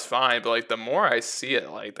like that was fine, but like the more I see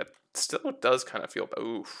it, like that still does kind of feel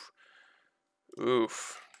oof.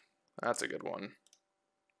 Oof. That's a good one.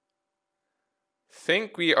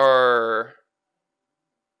 Think we are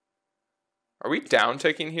we down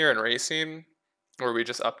ticking here and racing? Or are we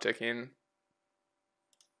just up ticking? I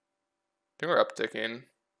think we're up ticking.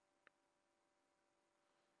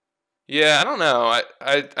 Yeah, I don't know.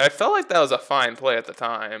 I felt like that was a fine play at the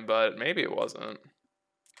time, but maybe it wasn't.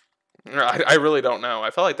 I really don't know.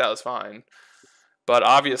 I felt like that was fine. But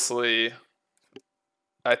obviously,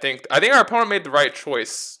 I think our opponent made the right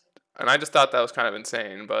choice. And I just thought that was kind of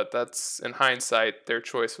insane. But that's, in hindsight, their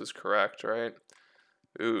choice was correct, right?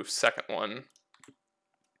 Ooh, second one.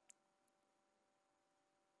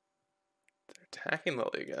 They're attacking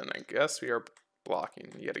Lily again. I guess we are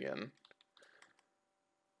blocking yet again.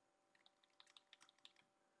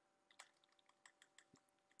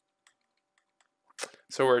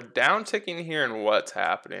 So we're down ticking here and what's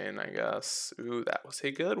happening, I guess. Ooh, that was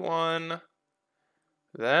a good one.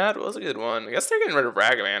 That was a good one. I guess they're getting rid of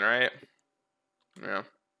Ragavan, right? Yeah.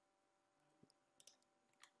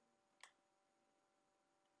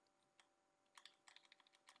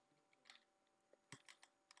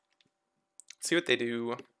 Let's see what they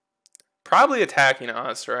do. Probably attacking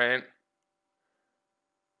us, right?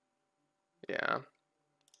 Yeah.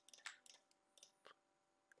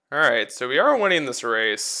 Alright, so we are winning this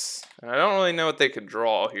race. I don't really know what they could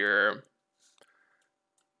draw here.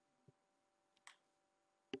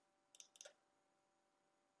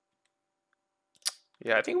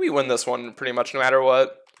 Yeah, I think we win this one pretty much no matter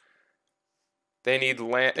what. They need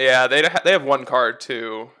land. Yeah, they have 1 card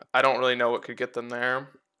too. I don't really know what could get them there.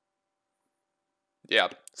 Yeah,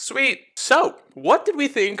 sweet. So, what did we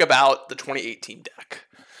think about the 2018 deck?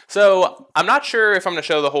 So, I'm not sure if I'm going to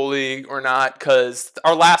show the whole league or not, because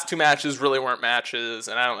our last 2 matches really weren't matches,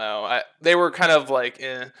 and I don't know. They were kind of like,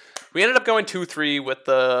 eh. We ended up going 2-3 with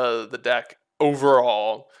the deck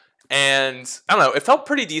overall, and I don't know, it felt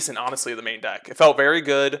pretty decent, honestly, the main deck. It felt very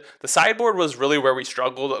good. The sideboard was really where we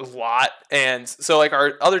struggled a lot, and so like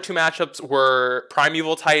our other 2 matchups were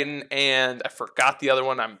Primeval Titan, and I forgot the other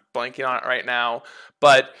one, I'm blanking on it right now,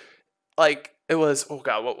 but like it was, oh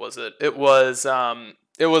god, what was it? It was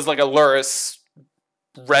like a Luris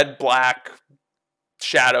red-black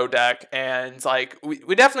shadow deck, and like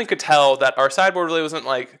we definitely could tell that our sideboard really wasn't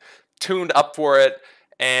like tuned up for it,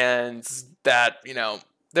 and that, you know,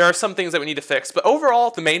 there are some things that we need to fix. But overall,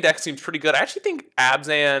 the main deck seems pretty good. I actually think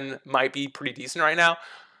Abzan might be pretty decent right now.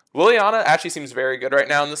 Liliana actually seems very good right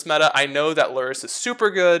now in this meta. I know that Luris is super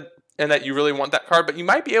good and that you really want that card, but you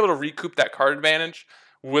might be able to recoup that card advantage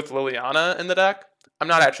with Liliana in the deck. I'm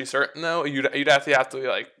not actually certain though. You'd have to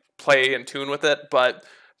like play and tune with it, but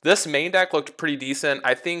this main deck looked pretty decent.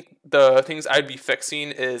 I think the things I'd be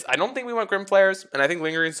fixing is I don't think we want Grim Flares, and I think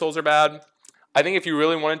Lingering Souls are bad. I think if you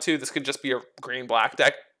really wanted to, this could just be a green-black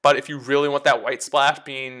deck, but if you really want that white splash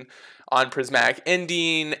being on Prismatic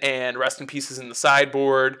Ending and Rest in Pieces in the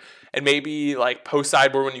sideboard, and maybe like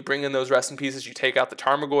post-sideboard when you bring in those Rest in Pieces, you take out the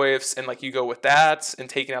Tarmogoyfs and like you go with that and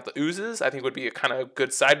taking out the Oozes, I think would be a kind of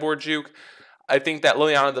good sideboard juke. I think that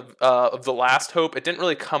Liliana of the Last Hope, it didn't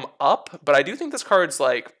really come up, but I do think this card's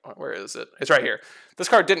like, where is it? It's right here. This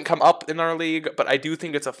card didn't come up in our league, but I do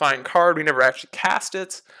think it's a fine card. We never actually cast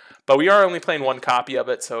it, but we are only playing 1 copy of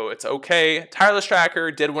it, so it's okay. Tireless Tracker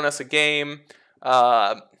did win us a game,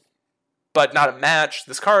 but not a match.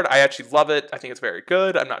 This card, I actually love it. I think it's very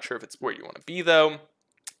good. I'm not sure if it's where you want to be, though.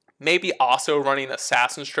 Maybe also running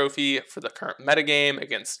Assassin's Trophy for the current metagame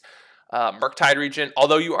against Murktide Regent,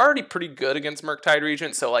 although you're already pretty good against Murktide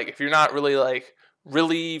Regent, so like if you're not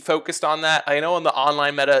really focused on that, I know in the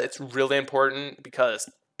online meta it's really important because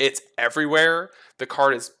it's everywhere. The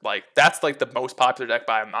card is like, that's like the most popular deck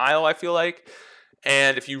by a mile, I feel like.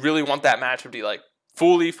 And if you really want that match to be like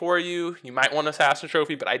fully for you, you might want Assassin's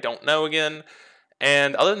Trophy, but I don't know again.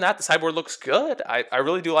 And other than that, the sideboard looks good. I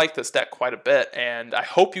really do like this deck quite a bit, and I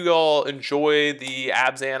hope you all enjoy the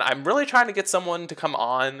Abzan. I'm really trying to get someone to come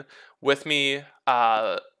on with me,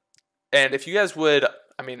 and if you guys would,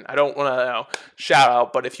 I mean, I don't want to shout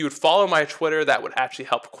out, but if you would follow my Twitter, that would actually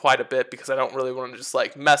help quite a bit, because I don't really want to just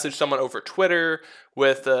like message someone over Twitter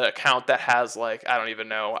with an account that has like, I don't even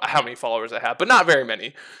know how many followers I have, but not very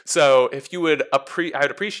many. So if you would, I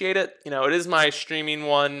would appreciate it. You know, it is my streaming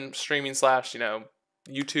slash, you know,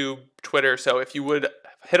 YouTube, Twitter. So if you would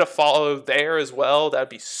hit a follow there as well. That'd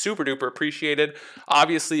be super duper appreciated.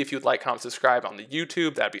 Obviously, if you'd like, comment, subscribe on the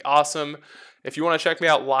YouTube, that'd be awesome. If you want to check me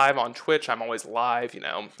out live on Twitch, I'm always live.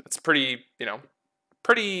 It's pretty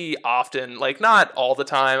often, like not all the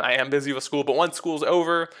time. I am busy with school, but once school's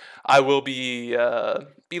over, I will be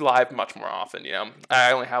live much more often.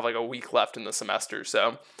 I only have like a week left in the semester,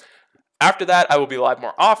 so after that, I will be live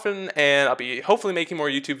more often, and I'll be hopefully making more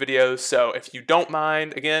YouTube videos. So if you don't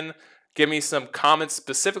mind, again, give me some comments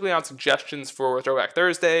specifically on suggestions for Throwback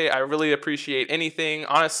Thursday. I really appreciate anything,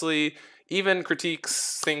 honestly, even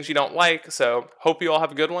critiques, things you don't like. So hope you all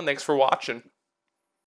have a good one. Thanks for watching.